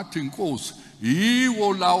ebusuku ngathi Nkosi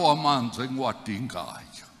yiwo lawa amanzi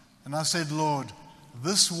engiwadingayo. And I said, Lord,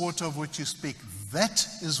 this water of which you speak, that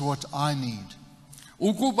is what I need.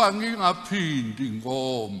 Ukuba ngingaphindi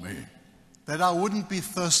ngome That I wouldn't be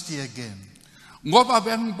thirsty again. ngoba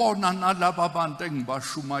bengibona nalabo abantu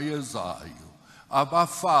engibashumayezayo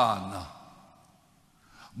abafana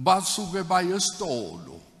basuke baye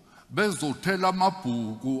esitolo bezothela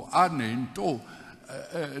amabhuku anento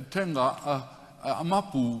thenga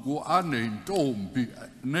amabhuku anentombi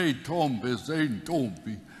nezithombe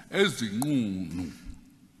zeintombi ezinqunu.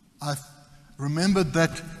 I remembered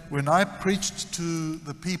that when I preached to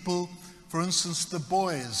the people, for instance, the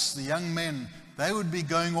boys, the young men, they would be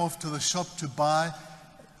going off to the shop to buy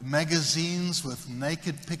magazines with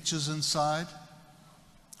naked pictures inside.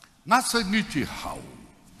 Ngase ngithi hawu,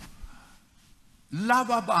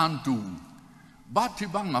 laba bantu bathi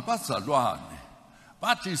bangabazalwane,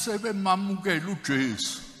 bathi sebemamukela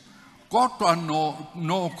uJesu, kodwa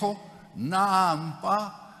nokho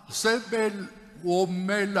nampa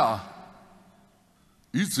sebewomela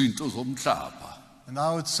izinto zomhlaba. And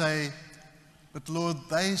I would say, but Lord,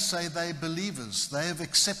 they say they're believers. They have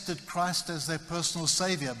accepted Christ as their personal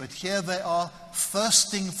Savior. But here they are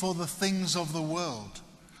thirsting for the things of the world.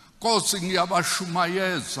 Nkosi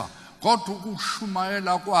ngiyabashumayeza, kodwa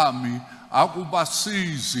ukushumayela kwami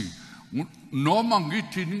akubasizi. Noma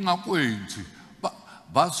ngithi ningakwenzi,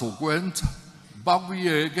 bazokwenza,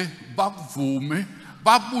 bakuyeke, bakuvume,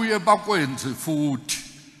 babuye bakwenze futhi.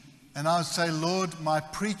 And I would say, Lord, my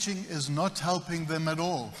preaching is not helping them at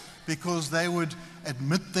all, because they would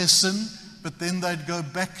admit their sin, but then they'd go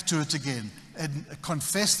back to it again, and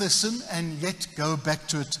confess their sin and yet go back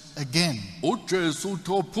to it again. uJesu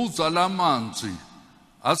uthophuza lamanzi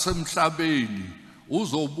asemhlabeni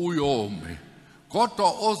uzobuyome,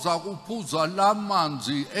 kodwa oza kuphuza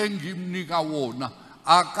lamanzi engimnika wona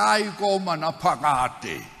akayikoma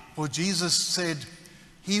naphakade. For Jesus said,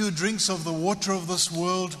 he who drinks of the water of this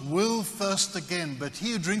world will thirst again, but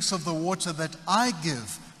he who drinks of the water that I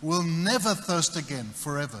give will never thirst again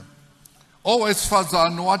forever.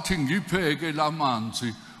 Owesifazane wathi ngipheke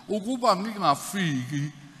lamanzi ukuba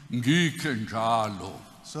ngingafiki ngikhe njalo.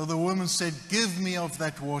 So the woman said, give me of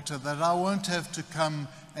that water that I won't have to come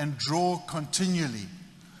and draw continually.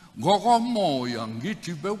 Ngokomoya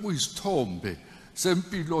ngithi bekuyisithombe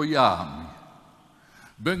sempilo yami.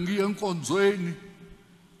 Bengiye enkonzweni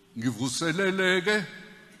ngivuseleleke,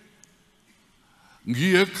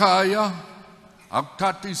 ngiye ekhaya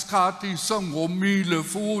akuthatha isikhathi sengomile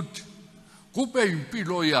futhi, kube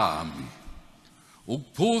impilo yami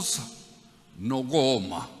ukuphuza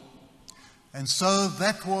nokoma. And so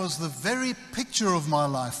that was the very picture of my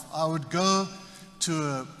life. I would go to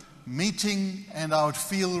a meeting and I would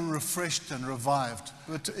feel refreshed and revived.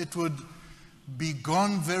 But it would be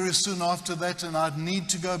gone very soon after that and I'd need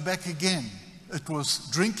to go back again. It was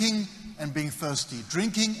drinking and being thirsty,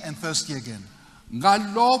 drinking and thirsty again.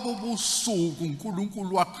 Ngalobo busuku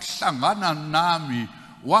uNkulunkulu wahlangana nami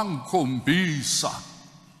wangikhombisa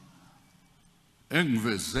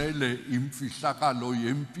engivezele imfihlakalo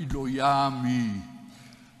yempilo yami.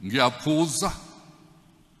 Ngiyaphuza,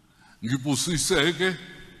 ngibusiseke,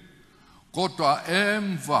 kodwa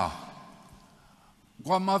emva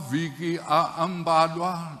kwamaviki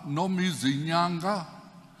ambalwa noma izinyanga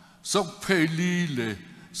sekuphelile,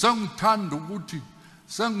 sengithanda ukuthi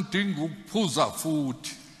sengidinga ukuphuza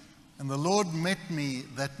futhi. And the Lord met me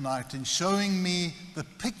that night in showing me the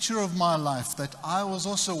picture of my life, that I was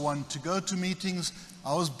also one to go to meetings.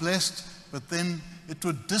 I was blessed, but then it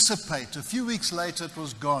would dissipate. A few weeks later it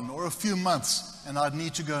was gone, or a few months, and I'd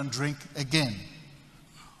need to go and drink again.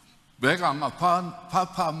 Beka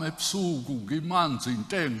ngaphaphama ebusuku ngimanzi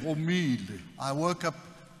intengo omile. I woke up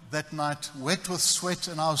that night wet with sweat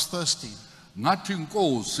and I was thirsty. Ngathi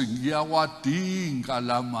Nkosi ngiyawadinga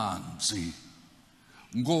lamanzi.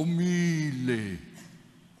 Ngomile.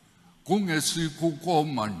 Kungesikho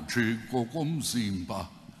ukoma nje ngokomzimba,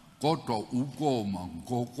 kodwa ukoma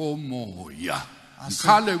ngokomoya.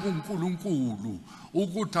 Ngikhale kuNkulunkulu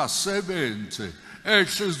ukuthi asebenze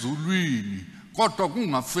ehle ezulwini, kodwa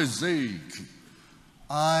kungafezeki.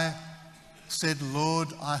 I said, Lord,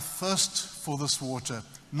 I thirst for this water.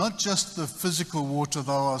 Not just the physical water,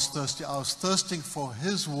 though I was thirsty. I was thirsting for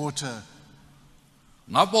his water.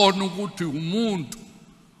 Ngabona ukuthi umuntu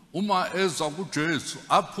uma eza kuJesu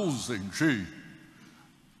aphuze nje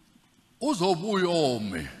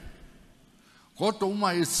uzobuyome, kodwa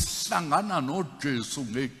uma esihlangana noJesu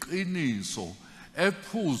ngeqiniso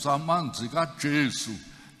ephuza amanzi kaJesu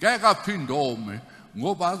ngeke aphindome,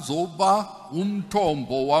 ngoba azoba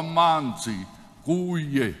umthombo wamanzi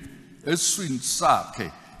kuye eswini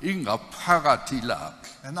sakhe ingaphakathi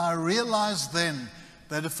lakhe. And I realized then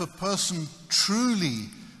that if a person truly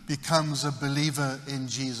becomes a believer in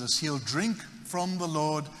Jesus, he'll drink from the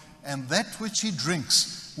Lord, and that which he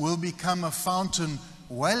drinks will become a fountain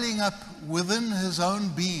welling up within his own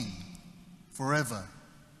being forever.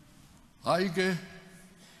 Hayi-ke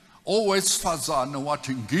owesifazane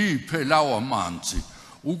wathi ngiphe lawa manzi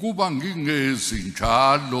ukuba ngingezi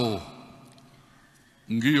njalo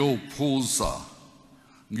ngiyophuza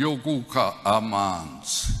ngiyokukha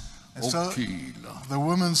amanzi. So okuphila. the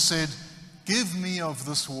woman said, "Give me of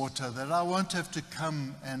this water that I won't have to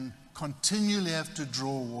come and continually have to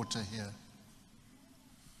draw water here."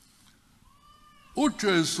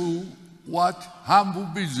 uJesu wathi hamba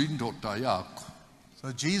ubize indoda yakho.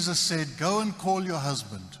 So Jesus said, "Go and call your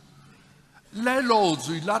husband." Lelo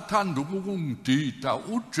zwi lathanda ukungidida.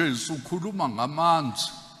 uJesu ukhuluma ngamanzi,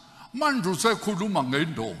 manje usekhuluma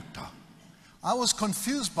ngendoda. I was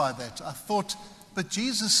confused by that. I thought, but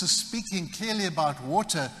Jesus is speaking clearly about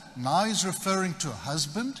water. Now he's referring to a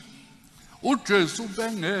husband. uJesu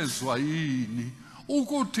bengezwa yini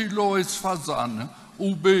ukuthi lo wesifazane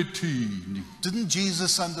ubethini? Didn't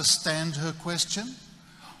Jesus understand her question?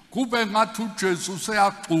 Kube ngathi uJesu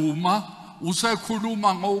useyaxhuma,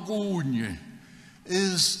 usekhuluma ngokunye.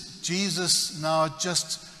 Is Jesus now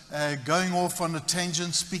just going off on a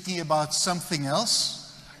tangent, speaking about something else?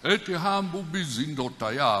 Ethi hamba ubize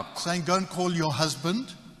indoda yakho. Saying, "Go and call your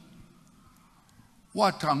husband."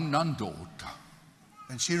 Wathi anginandoda.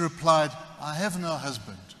 And she replied, "I have no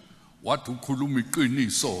husband." Wathi ukhuluma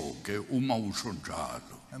iqiniso ke uma usho njalo.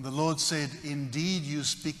 And the Lord said, "Indeed, you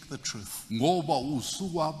speak the truth." Ngoba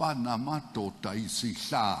usuka banamadoda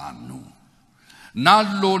isihlanu.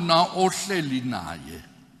 Nalona ohleli naye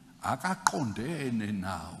akaqondene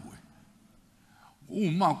nawe.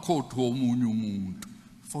 Uma khotho omunye umuntu.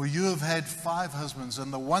 For you have had 5 husbands,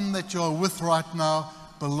 and the one that you are with right now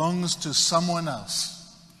belongs to someone else.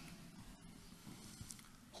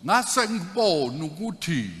 Ngase ngibona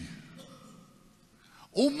ukuthi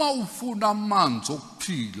uma ufuna amanzi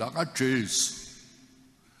okuphila kaJesu,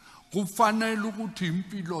 kufanele ukuthi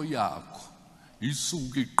impilo yakho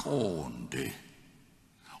isuke iqonde.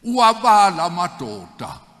 Uwabala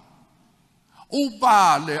amadoda,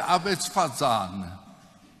 ubale abesifazane,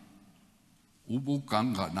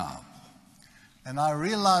 ubuganga nabo. And I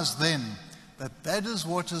realized then that that is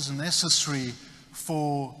what is necessary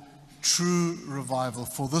for true revival,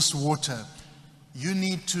 for this water. You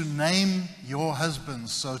need to name your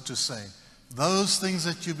husbands, so to say, those things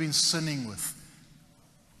that you've been sinning with.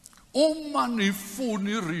 Uma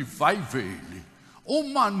nifuna revival,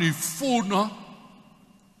 uma nifuna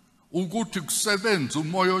ukuthi kusebenze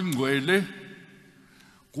umoya ongcwele,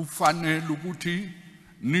 kufanele ukuthi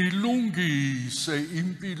nilungise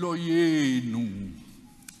impilo yenu.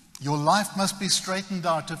 Your life must be straightened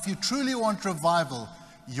out. If you truly want revival,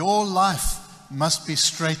 your life must be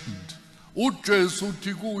straightened. uJesu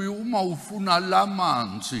uthi kuye uma ufuna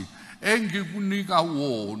lamanzi engikunika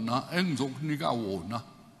wona, engizokunika wona,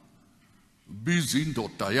 biza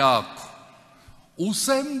indoda yakho.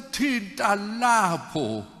 Usemthinta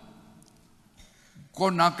lapho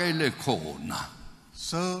konakele khona.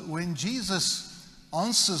 So when Jesus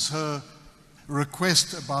answers her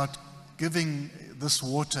request about giving this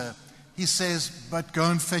water, he says, "But go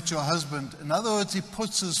and fetch your husband." In other words, he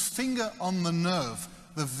puts his finger on the nerve,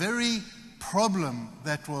 the very problem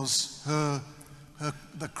that was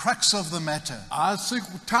the crux of the matter.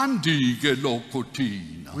 Asikuthandike lokho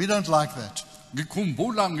thina. We don't like that.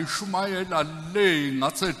 Ngikhumbula ngishumayela le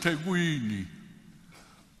ngaseThekwini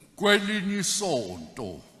kwelinye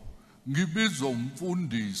isonto, ngibizwa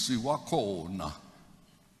umfundisi wakhona.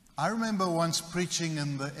 I remember once preaching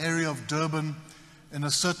in the area of Durban in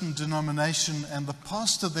a certain denomination, and the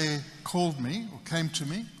pastor there called me, or came to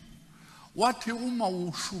me. Wathi uma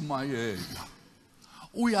ushumayela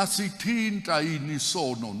uyasithinta yini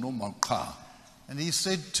isono noma cha? And he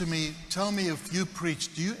said to me, "Tell me, if you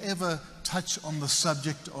preach, do you ever touch on the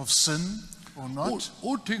subject of sin or not?"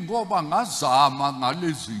 Uthi ngoba ngazama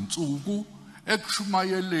ngalezi insuku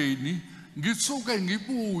ekushumayeleni ngisuke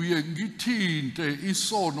ngibuye ngithinte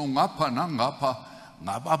isono ngapha nangapha,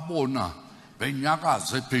 ngababona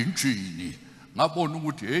benyakaza ebhenjini, ngabona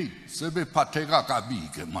ukuthi hey sebephatheka kabi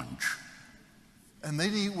ke manje. And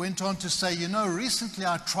then he went on to say, "You know, recently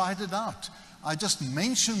I tried it out. I just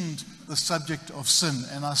mentioned the subject of sin,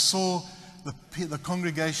 and I saw the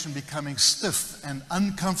congregation becoming stiff and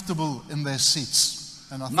uncomfortable in their seats.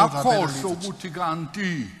 And I thought I better Nakhohlwa leave it." ukuthi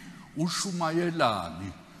kanti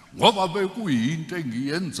ushumayelani ngoba bekuyinto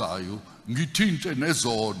engiyenzayo ngithinte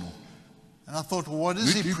nezono. And I thought, well, what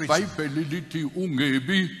is he preaching? iBhayibheli lithi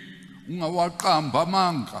ungebi, ungawaqamba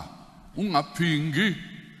amanga, ungaphingi,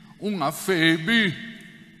 ungafebi,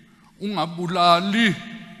 ungabulali.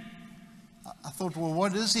 I thought, well,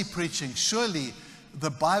 what is he preaching? Surely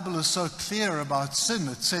the Bible is so clear about sin.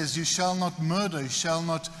 It says, "You shall not murder, you shall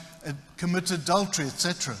not commit adultery,"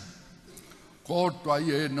 etc. Kodwa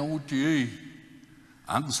yena uthi hey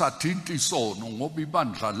angisathinti isono ngoba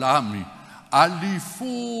ibandla lami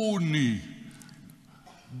alifuni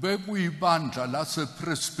bekuyibandla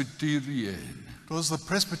lasePresbyterian. It was the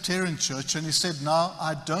Presbyterian church, and he said, now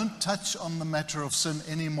I don't touch on the matter of sin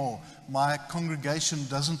anymore. My congregation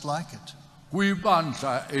doesn't like it.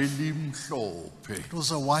 Kwibandla elimhlophe. It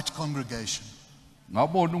was a white congregation.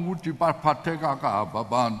 Ngabona ukuthi baphatheka kabi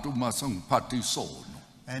abantu masengiphatha isono.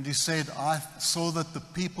 And he said, I saw that the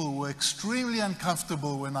people were extremely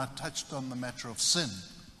uncomfortable when I touched on the matter of sin.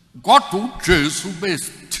 Kodwa uJesu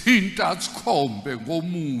besithinta sikhombe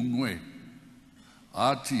ngomunwe.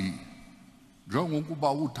 Athi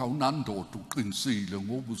njengokuba uthi awunandoda uqinisile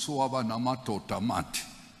ngoba usowaba namadoda amathi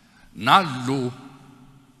nalo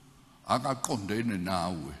akaqondene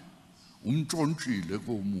nawe umtshontshile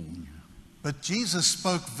komunye. But Jesus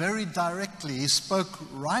spoke very directly. He spoke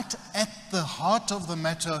right at the heart of the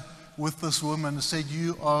matter with this woman and said,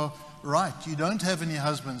 you are right. You don't have any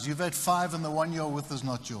husbands. You've had 5 and the one you're with is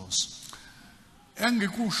not yours.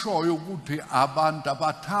 Engikushoyo ukuthi abantu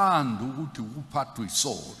abathanda ukuthi kuphathwe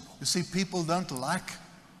isono. You see, people don't like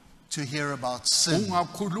to hear about sin.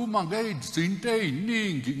 Ungakhuluma ngezinto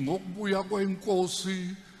eziningi ngokubuya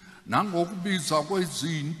kwenkosi nangokubiza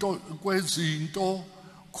kwezinto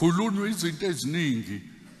khulunywa izinto eziningi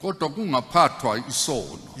kodwa kungaphathwa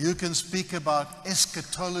isono. You can speak about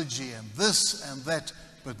eschatology and this and that,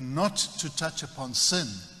 but not to touch upon sin.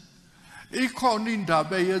 Ikhona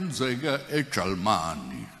indaba eyenzeke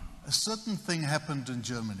eJalimani. A certain thing happened in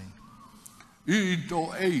Germany.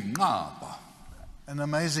 Into eyinqaba. An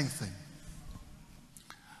amazing thing.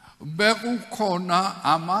 Bekukhona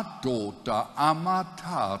amadoda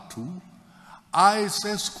amathathu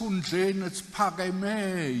ayesesikhundleni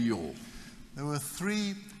esiphakemeyo. There were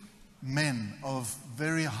 3 men of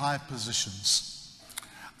very high positions.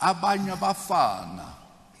 Abanye abafana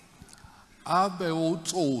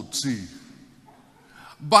abeotsotsi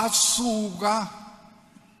basuka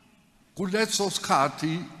kuleso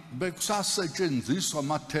sikhathi bekusasetshenziswa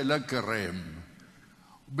ama-telegram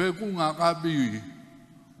bekungakabi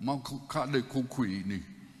makhalekhukhwini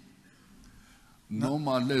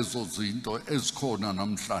noma lezo zinto ezikhona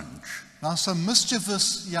namhlanje. Now some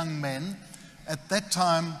mischievous young men, at that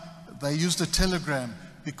time they used a telegram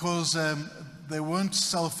because there weren't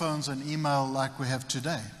cell phones and email like we have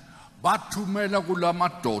today. Bathumela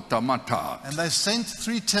kulamadoda amathathu. And they sent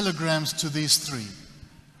 3 telegrams to these 3.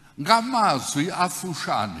 Ngamazwi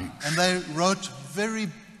afushane. And they wrote very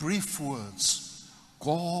brief words.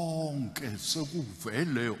 Konke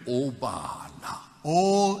sekuvele obala.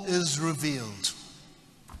 All is revealed.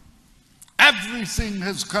 Everything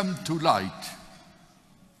has come to light.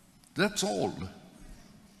 That's all.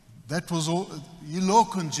 That was all.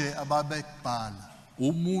 Yilokho nje ababekubhala.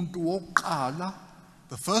 Umuntu wokuqala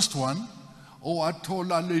The first one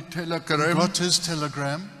owathola le telegram got his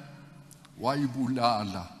telegram,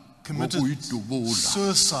 wayibulala committed ngokuyidubula.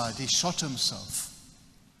 suicide. He shot himself.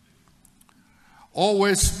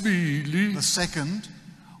 Owesibili The second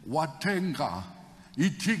wathenga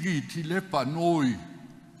ithikithi lebhanoyi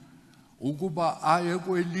ukuba aye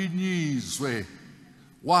kwelinye izwe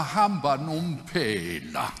wahamba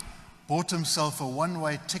nomphela. bought himself a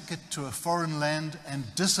one-way ticket to a foreign land and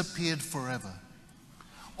disappeared forever.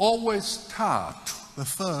 Owesithathu The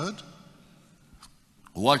third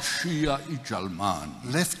washiya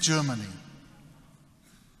iJalimani. left Germany.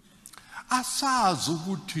 Asazi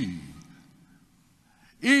ukuthi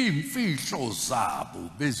imfihlo zabo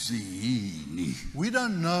beziyini. We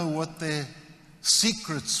don't know what their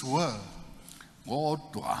secrets were.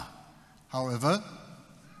 Kodwa However,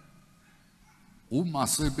 uma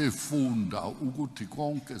sebefunda ukuthi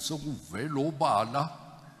konke sekuvela obala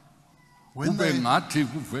when kube they, ngathi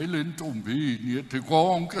kuvela entombini ethi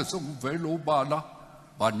konke sekuvela obala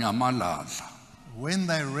banyamalala. when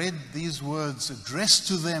they read these words addressed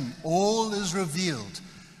to them, all is revealed,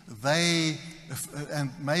 they,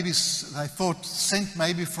 and maybe they thought, sent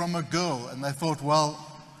maybe from a girl, and they thought, well,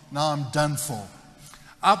 now I'm done for.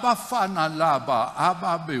 Abafana laba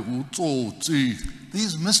ababe utsotsi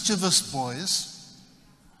These mischievous boys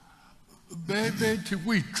bebethi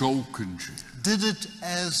kuyijoke nje. did it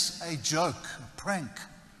as a joke, a prank.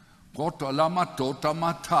 Kodwa lamadoda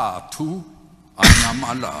amathathu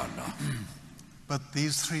anyamalala. But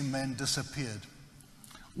these 3 men disappeared.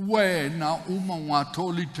 Wena uma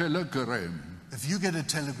ungathola itelegram If you get a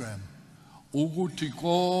telegram ukuthi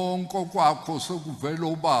konke kwakho sekuvela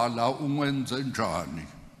obala ungenze njani,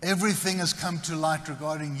 everything has come to light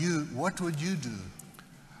regarding you, what would you do?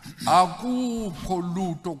 akukho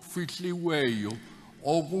lutho okufihliweyo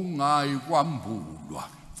okungayi kwambulwa.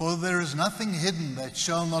 For there is nothing hidden that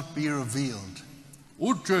shall not be revealed.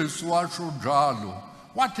 uJesu washo njalo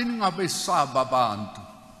wathi ningabesaba abantu.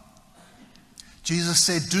 Jesus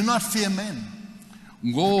said, do not fear men.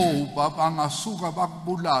 ngoba bangasuka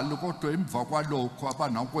bakubulale kodwa emva kwalokho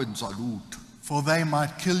abanakwenza lutho. For they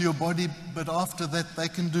might kill your body, but after that they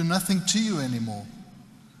can do nothing to you anymore.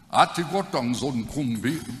 Athi kodwa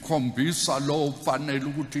ngizonikhombisa lo kufanele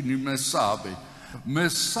ukuthi nimesabe.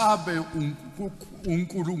 Mesabe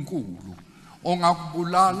uNkulunkulu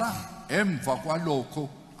ongakubulala emva kwalokho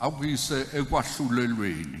akuyise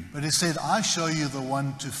ekwahlulelweni. But he said, I show you the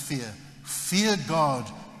one to fear. Fear God,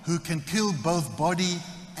 who can kill both body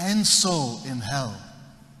and soul in hell.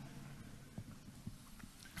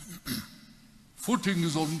 Futhi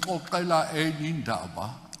ngizonixoxela enye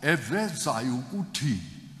indaba evezayo ukuthi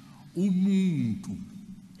umuntu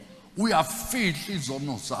uyafihla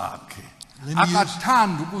izono zakhe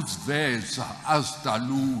akathanda ukuziveza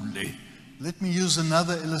azidalule. Let me use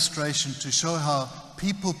another illustration to show how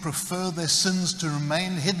people prefer their sins to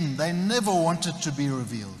remain hidden. They never want it to be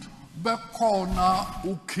revealed. Bekhona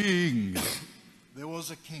uking There was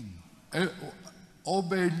a king.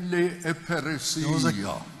 obele There was a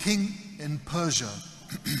ePersia. king in Persia.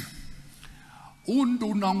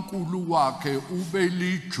 Undunankulu wakhe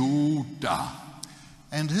ubeliJuda.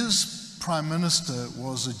 And his prime minister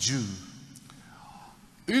was a Jew.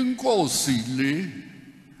 Inkosi le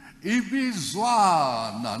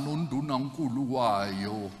ibizwana nondunankulu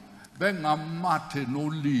wayo bengamathe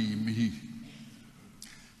nolimi.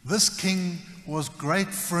 This king was great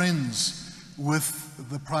friends with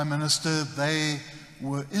the prime minister. They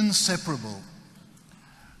were inseparable.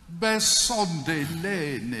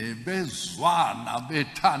 Besondelene bezwana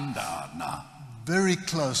bethandana. Very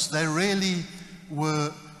close. They really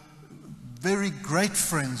were very great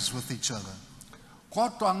friends with each other.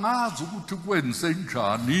 Kodwa ngazi ukuthi kwenze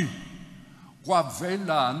njani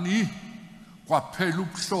kwavelani kwaphela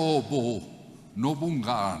ubuhlobo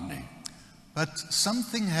nobungane. But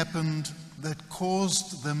something happened that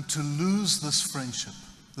caused them to lose this friendship,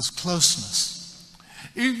 this closeness.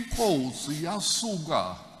 Inkosi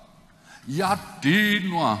yasuka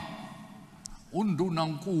yadinwa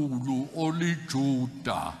undunankulu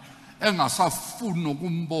oliJuda engasafuni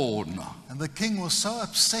ukumbona. And the king was so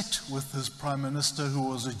upset with his prime minister, who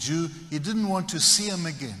was a Jew, he didn't want to see him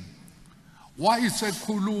again.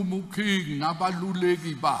 Wayesekhuluma uking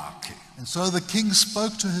nabaluleki bakhe. And so the king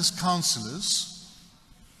spoke to his counselors.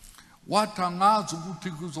 Wathi angazi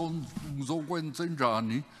ukuthi ngizokwenza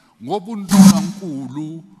njani ngoba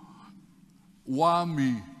undunankulu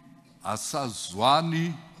wami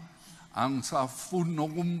asazwani angisafuni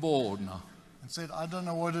nokumbona. And said, I don't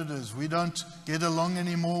know what it is. We don't get along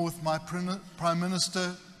anymore with my prime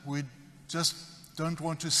minister. We just don't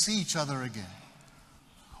want to see each other again.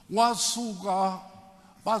 Basuka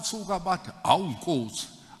bathi awu Nkosi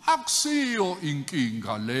akusiyo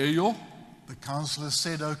inkinga leyo. The counselors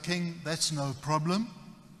said, O king, that's no problem.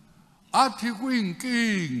 Athi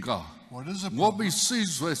kuyinkinga What is the ngoba problem?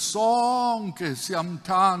 isizwe sonke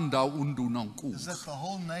siyamthanda Is undunankulu. that the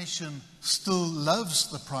whole nation still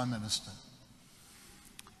loves the prime minister.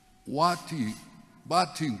 Bathi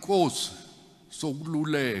Nkosi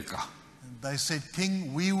sokululeka. And they said,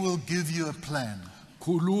 King, we will give you a plan.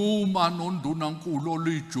 Khuluma nondunankulu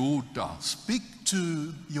oliJuda Speak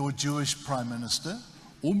to your Jewish prime minister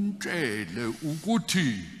umtshele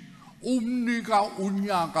ukuthi umnika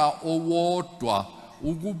unyaka owodwa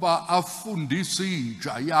ukuba afundise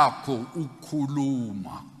inja yakho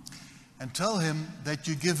ukukhuluma. and tell him that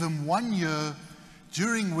you give him 1 year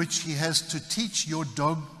during which he has to teach your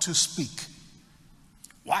dog to speak.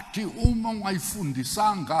 Wathi uma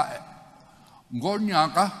ungayifundisanga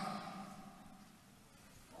ngonyaka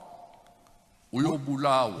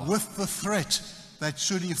uyobulawa. With the threat that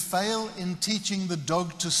should he fail in teaching the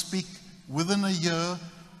dog to speak within a year,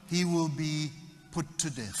 he will be put to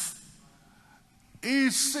death.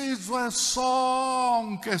 Isizwe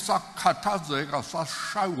sonke sakhathazeka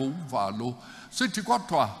sashaywa uvalo sithi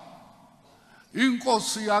kodwa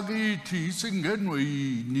inkosi yakithi isingenwe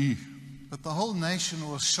yini. But the whole nation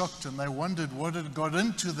was shocked and they wondered what had got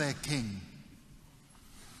into their king.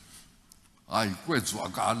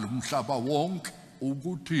 Ayikwezwakala umhlaba wonke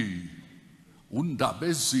ukuthi undaba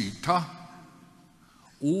ezitha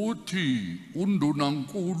uthi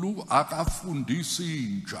undunankulu akafundisi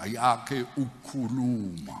inja yakhe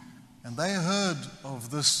ukukhuluma. And they heard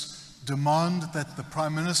of this demand that the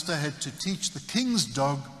prime minister had to teach the king's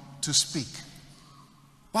dog to speak.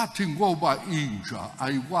 Bathi ngoba inja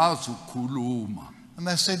ayikwazi ukukhuluma. And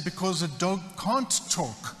they said, because a dog can't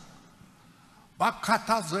talk.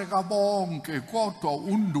 Bakhathazeka bonke kodwa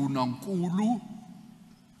undunankulu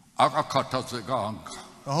akakhathazekanga.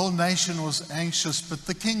 The whole nation was anxious, but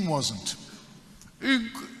the king wasn't.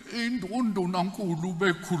 Undunankulu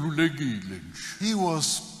bekhululekile nje. He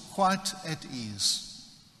was quite at ease.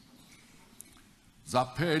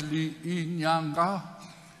 Zapheli inyanga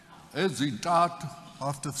ezintathu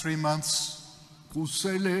After 3 months,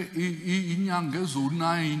 kusele inyanga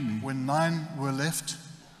ezo9 when 9 were left,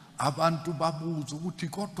 abantu babuza ukuthi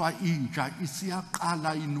kodwa inja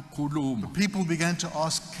isiyaqala yini ukukhuluma. people began to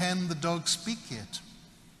ask, can the dog speak yet?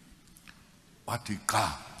 Bathi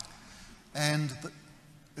cha. And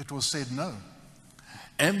it was said no.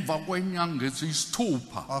 Emva kwenyanga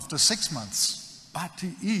eziyisithupha After 6 months,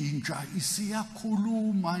 bathi inja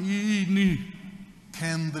isiyakhuluma yini.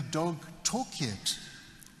 can the dog talk yet?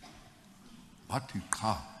 Bathi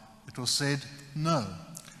cha. It was said no.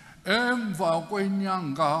 Emva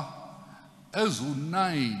kwenyanga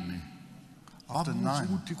ezo9 After babuza 9,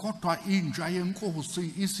 ukuthi kodwa inja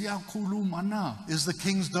yenkosi isiyakhuluma na. is the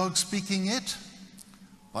king's dog speaking yet?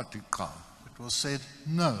 Bathi cha. It was said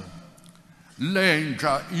no.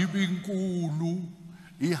 Lenja ibinkulu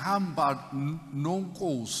ihamba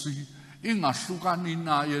nonkosi ingahlukani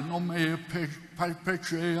naye noma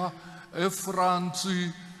ephesheya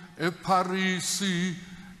eFrance eParis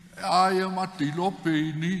aye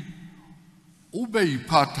emadilobheni ube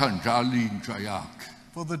yiphatha njalo inja yakhe.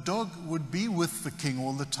 For the dog would be with the king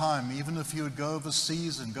all the time. Even if he would go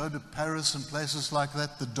overseas and go to Paris and places like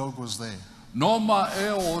that, the dog was there. Noma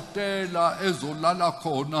ehotela ezolala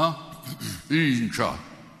khona inja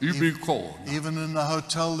ibikhona. Even in the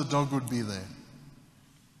hotel, the dog would be there.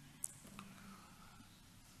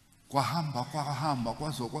 Kwahamba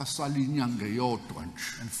kwaze kwasala inyanga eyodwa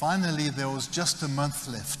nje. And finally, there was just a month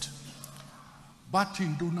left. Bathi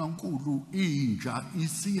ndunankulu inja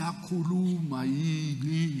isiyakhuluma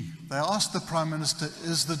yini. They asked the prime minister,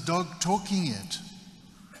 is the dog talking yet?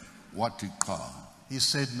 Wathi cha. He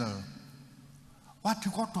said no. Wathi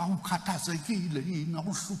kodwa ukhathazekile yini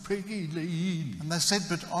awuhluphekile yini. And they said,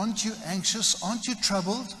 but aren't you anxious? Aren't you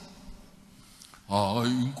troubled?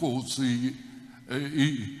 Hayi inkosi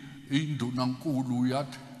indunankulu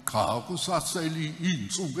yathi cha kusaseli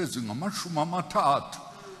insuku ezingamashumi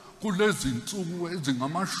kulezi insuku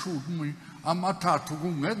ezingamashumi amathathu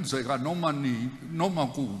kungenzeka noma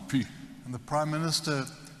kuphi. And the prime minister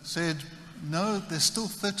said, no, there's still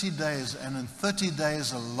 30 days, and in 30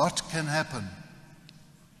 days a lot can happen.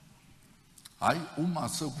 Hayi uma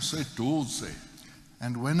sekuseduze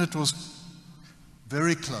And when it was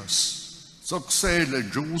very close, sokusele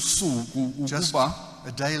nje usuku just ukuba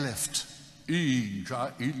a day left,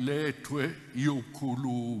 inja ilethwe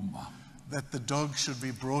iyokhuluma. that the dog should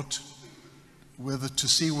be brought to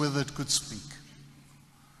see whether it could speak.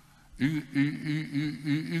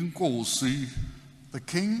 Inkosi The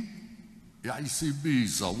king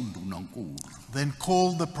yayisibiza undunankulu. then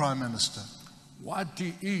called the prime minister.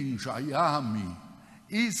 Wathi inja yami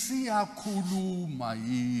isiyakhuluma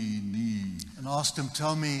yini. And asked him,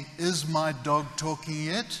 tell me, is my dog talking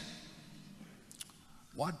yet?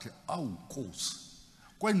 Wathi awu Nkosi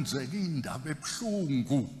kwenzeka indaba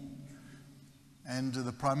ebuhlungu And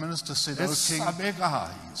the prime minister said, O king,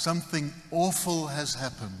 esabekayo. something awful has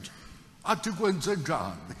happened. Athi kwenze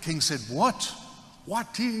njani. The king said, what?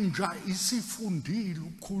 Wathi inja isifundile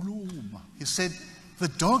ukukhuluma. He said, the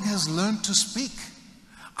dog has learned to speak.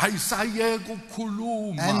 Ayisayeka And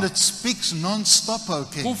ukukhuluma. it speaks non-stop, O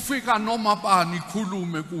king. Kufika noma bani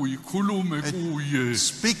khulume kuye. It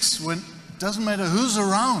speaks when, it doesn't matter who's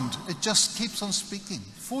around, it just keeps on speaking.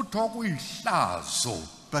 Futhi okuyihlazo.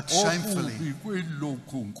 But shamefully. Okubi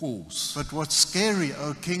kwilokhu Nkosi. But what's scary,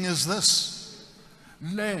 O king, is this.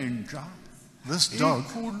 Lenja This dog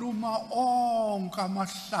ikhuluma onke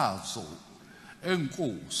amahlazo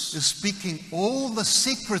enkosi. is speaking all the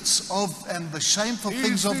secrets of and the shameful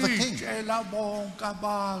things of the king. Isitshela bonke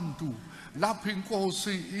abantu lapho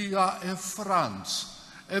inkosi iya eFrance,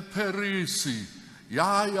 eParis,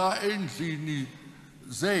 yaya endlini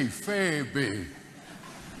zeyifebe.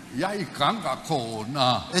 Yayiganga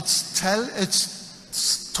khona.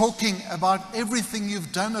 It's talking about everything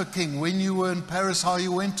you've done, O king, when you were in Paris, how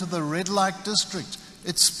you went to the red light district.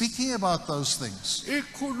 It's speaking about those things.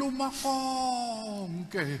 Ikhuluma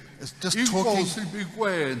konke. It's just talking Inkosi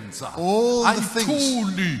bikwenza. all the things.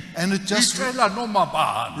 Ayithuli. And it just Itshela noma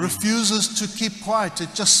bani. refuses to keep quiet.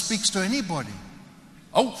 It just speaks to anybody.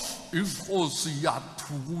 Awu inkosi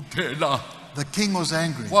yathukuthela. The king was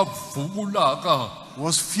angry, Wavubulaka.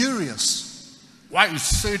 was furious.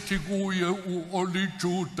 Wayisethi kuye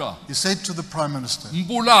uOlijuda. He said to the prime minister,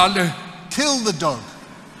 Mbulale. kill the dog.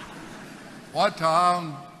 Wathi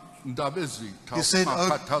ndaba ezitha He said,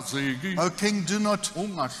 ungakhathazeki O king, do not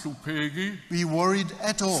ungahlupheki be worried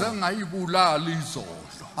at all. sengayibulala izolo.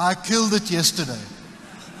 I killed it yesterday.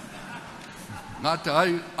 ngathi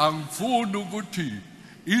hayi angifuni ukuthi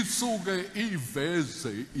isuke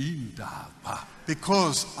iveze indaba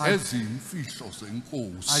because ezimfihlo I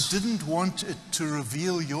zenkosi. didn't want it to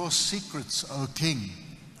reveal your secrets, O King.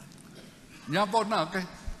 Niyabona ke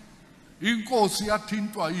inkosi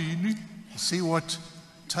yathintwa yini? See what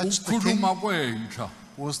touched the king Ukukhuluma kwenja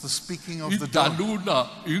was the speaking of the dog. idalula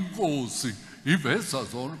inkosi iveza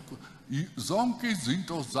zonke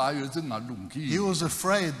izinto zayo He ezingalungile. was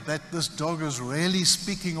afraid that this dog is really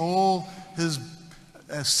speaking all his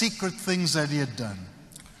secret things that he had done.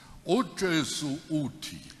 uJesu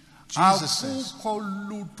uthi Jesus says, akukho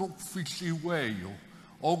lutho okufihliweyo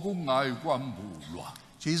okungayi kwambulwa.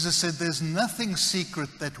 Jesus said, there's nothing secret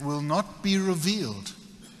that will not be revealed.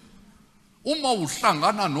 Uma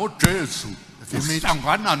uhlangana noJesu If you meet-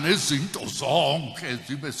 uhlangana nezinto zonke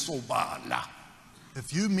zibe sobala.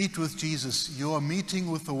 If you meet with Jesus, you are meeting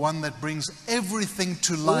with the one that brings everything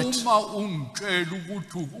to light. Uma ungitshela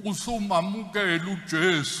ukuthi usumamukela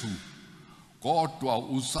uJesu kodwa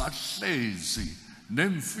usahlezi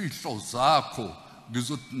nemfihlo zakho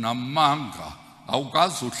ngizothi namanga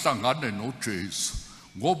awukazi uhlangane noJesu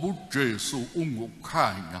ngoba uJesu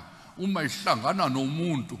ungukukhanya uma ihlangana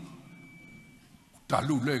nomuntu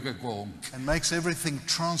daluleke konke. And makes everything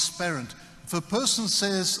transparent. If a person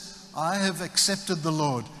says, I have accepted the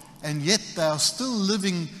Lord, and yet they are still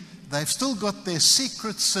living, they've still got their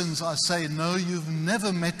secret sins, I say, no, you've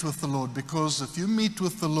never met with the Lord, because if you meet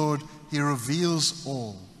with the Lord, He reveals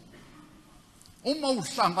all. Uma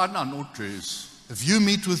uhlangana noJesu If you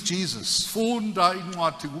meet with Jesus, funda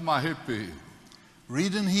incwadi kumaHebheru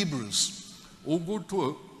read in Hebrews,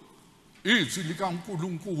 ukuthi izwi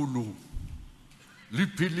likaNkulunkulu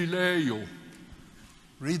liphilileyo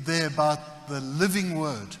read there about the living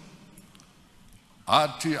word.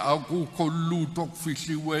 athi akukho lutho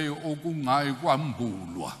okufihliweyo okungayi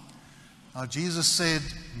kwambulwa. Now Jesus said,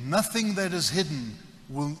 nothing that is hidden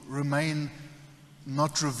will remain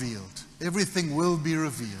not revealed. Everything will be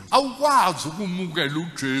revealed. Awukwazi ukumukela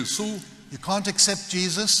uJesu You can't accept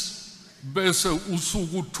Jesus bese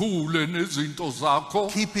usuku uthule nezinto zakho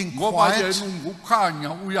Keeping ngoba quiet. yena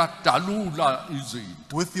ungukhanya uyadalula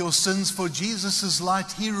izinto. with your sins, for Jesus is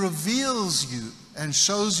light. He reveals you and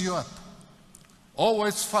shows you up.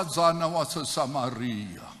 Owesifazana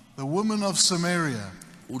waseSamariya The woman of Samaria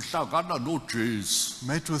uhlangana noJesu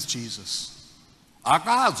met with Jesus.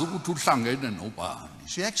 akazi ukuthi uhlangene nobani.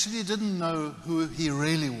 She actually didn't know who he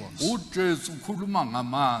really was. uJesu ukhuluma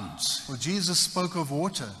ngamanzi. For Jesus spoke of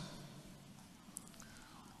water.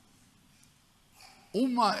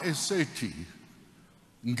 Uma esethi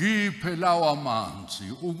ngiphe lawa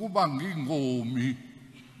manzi ukuba ngingomi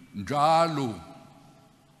njalo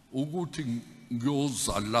ukuthi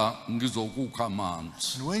ngiyozala ngizokukha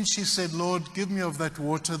amanzi. And when she said, Lord, give me of that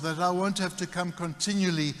water, that I won't have to come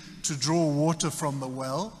continually to draw water from the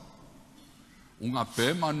well,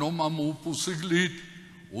 Ungabhema noma muphi usikliti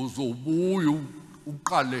uzobuya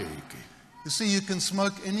uqaleke. you see, you can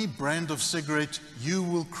smoke any brand of cigarette, you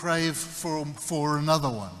will crave for another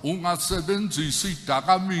one. Ungasebenzisa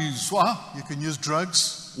idakamizwa You can use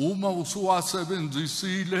drugs, uma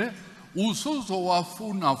usuwasebenzisile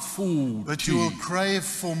usuzowafuna but you will futhi. crave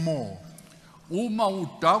for more. Uma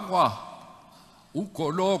udakwa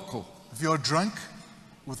ugoloko If you're drunk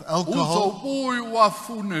with alcohol, uzobuya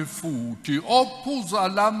wafune futhi ophuza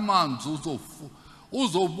lamanzi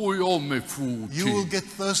uzobuya ome you will futhi. get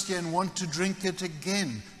thirsty and want to drink it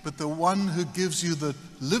again. But the one who gives you the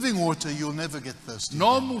living water, you'll never get thirsty.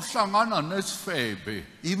 Noma uhlangana nesifebe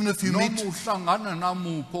Even if you noma meet uhlangana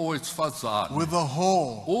namuphi owesifazane with a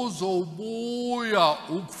whore, uzobuya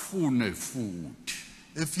ukufune futhi.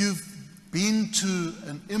 if you've been to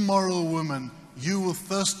an immoral woman, you will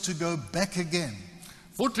thirst to go back again.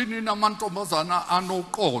 Futhi nina amantombazana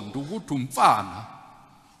anoqondo ukuthi umfana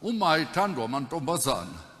uma ethandwa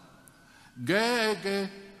amantombazana ngeke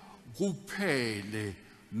kuphele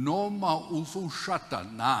noma usushada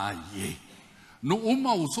naye. No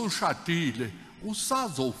uma usushadile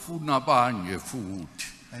usazofuna abanye futhi.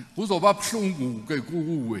 Kuzoba buhlungu ke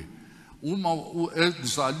kuwe uma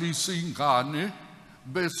ezalisa ingane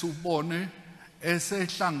bese ubone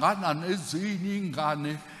esehlangana nezinye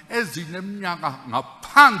ingane ezineminyaka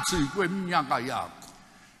ngaphansi kweminyaka yakho.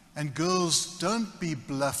 And girls, don't be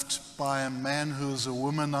bluffed by a man who is a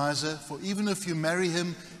womanizer, for even if you marry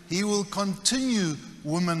him, he will continue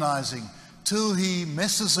womanizing till he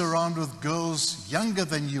messes around with girls younger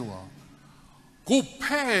than you are.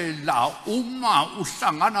 Kuphela uma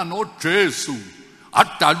uhlangana noJesu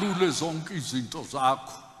adalule zonke izinto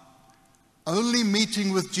zakho. Only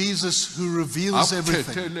meeting with Jesus, who reveals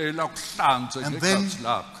everything Akuthethelela kuhlanze and then ngegazi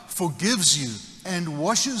lakho. forgives you and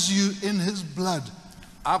washes you in his blood,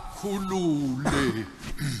 akhulule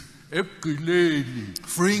ebugqileni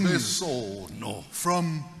freeing you besono.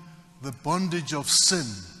 from the bondage of sin.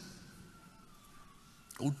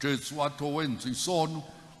 uJesu wathi owenza isono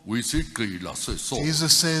uyisigqila sesono.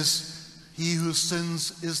 Jesus says, he who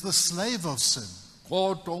sins is the slave of sin.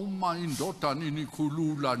 Kodwa uma indodana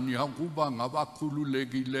inikhulula niyakuba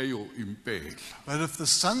ngabakhululekileyo impela. But if the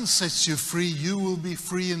Son sets you free, you will be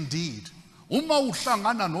free indeed. Uma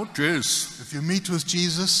uhlangana noJesu If you meet with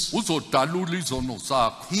Jesus, uzodalula izono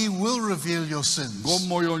zakho he will reveal your sins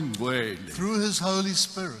ngomoya ongcwele. through his Holy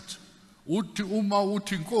Spirit. Uthi uma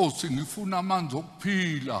uthi Nkosi ngifuna amanzi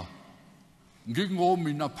okuphila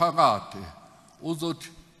ngingomina phakade uzothi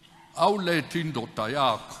awulethe indoda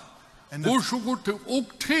yakho. And Kusho ukuthi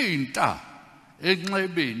ukuthinta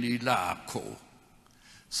enxebeni lakho.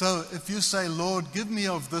 so if you say, Lord, give me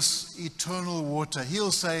of this eternal water,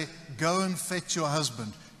 he'll say, go and fetch your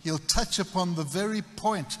husband. He'll touch upon the very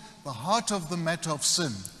point, the heart of the matter of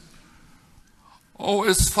sin.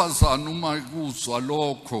 Owesifazane uma ikuzwa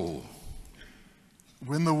lokho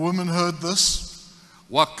When the woman heard this,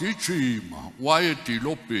 wagijima waya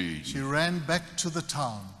edilobheni she ran back to the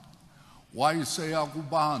town. wayiseya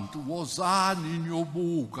kubantu wozani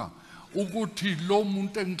niyobuka ukuthi lo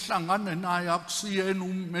muntu engihlangane naye akusiyena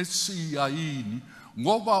uMesiya yini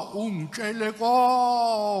ngoba ungitshele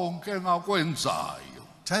konke ngakwenzayo.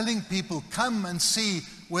 Telling people, come and see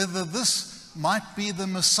whether this might be the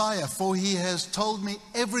Messiah, for he has told me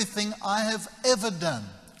everything I have ever done.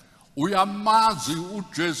 Uyamazi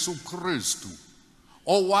uJesu Kristu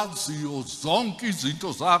owaziyo zonke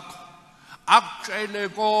izinto zakho akutshele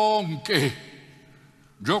konke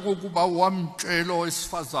njengokuba wamtshela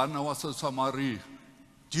owesifazane waseSamariya.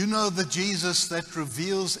 Do you know the Jesus that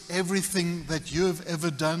reveals everything that you have ever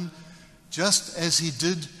done, just as he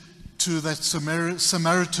did to that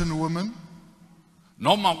Samaritan woman?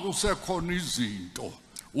 Noma kusekhona izinto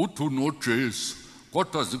uthi unoJesu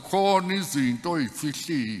kodwa zikhona izinto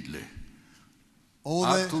oyifihlile.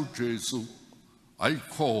 Athi uJesu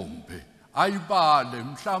ayikhombe ayibale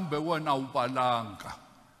mhlambe wena ubalanga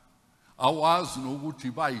awazi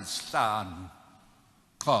nokuthi bayisihlanu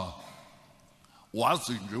cha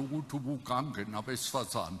wazi nje ukuthi ubugange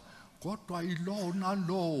nabesifazane kodwa ilona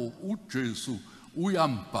lo uJesu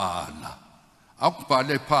uyambhala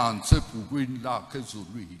akubhale phansi ebhukwini lakhe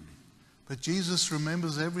ezulwini. But Jesus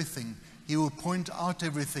remembers everything. He will point out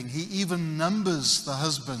everything. He even numbers the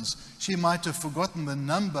husbands. She might have forgotten the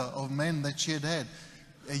number of men that she had had.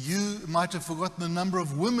 You might have forgotten the number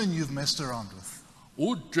of women you've messed around with.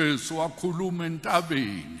 uJesu wakhuluma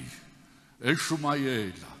entabeni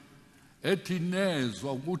eShumayela ethi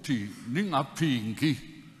nezwa ukuthi ningaphingi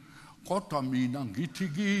kodwa mina ngithi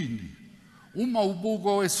kini uma ubuka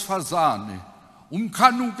owesifazane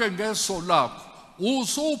umkhanuke ngeso lakho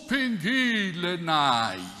usuphingile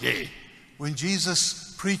naye. When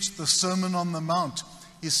Jesus preached the Sermon on the Mount,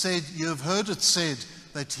 he said, you have heard it said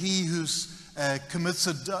that he who commits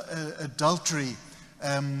adultery,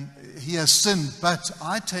 he has sinned. But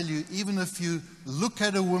I tell you, even if you look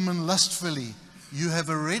at a woman lustfully, you have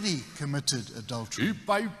already committed adultery.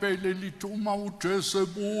 iBhayibheli lithi uma uJesu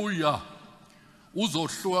ebuya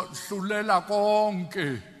uzohlulela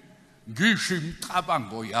konke ngisho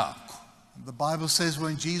imicabango yakho. The Bible says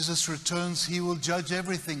when Jesus returns, he will judge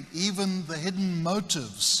everything, even the hidden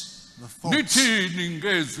motives, the thoughts. Nithini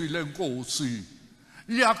ngezwi lenkosi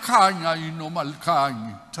liyakhanya inoma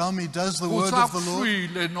likhanyi Tell me, does the word of the Lord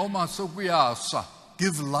usafile noma sekuyasa.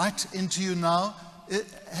 give light into you now?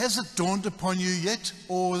 Has it dawned upon you yet,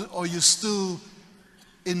 or are you still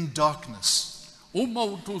in darkness? Uma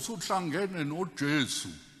uthi usuhlangene noJesu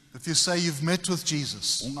If you say you've met with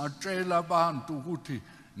Jesus, ungatshela abantu ukuthi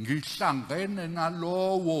ngihlangene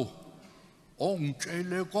nalowo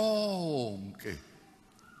ongitshele konke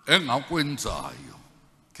engakwenzayo.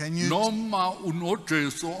 can you Noma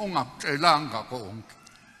unoJesu ongakutshelanga konke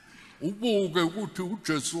ubuke ukuthi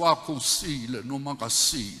uJesu wakho usile noma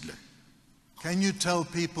kasile. Can you tell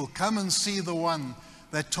people, come and see the one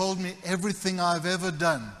that told me everything I've ever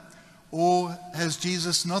done? Or has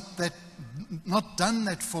Jesus not done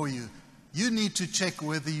that for you? You need to check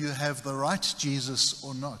whether you have the right Jesus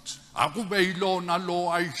or not. Akube ilona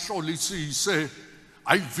lo ayihlolisise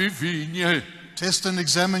ayivivinye Test and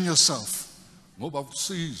examine yourself. ngoba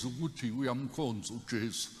kusiza ukuthi uyamkhonza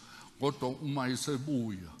uJesu kodwa uma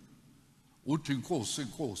esebuya uthi Nkosi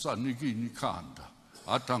Nkosi anikini ikhanda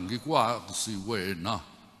athi angikwazi wena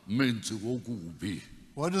menzi wokubi.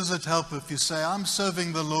 What does it help if you say, I'm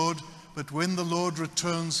serving the Lord, but when the Lord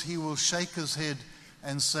returns, he will shake his head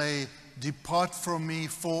and say, depart from me,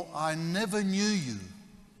 for I never knew you.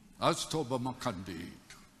 As toba makandid.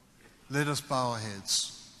 Let us bow our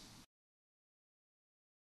heads.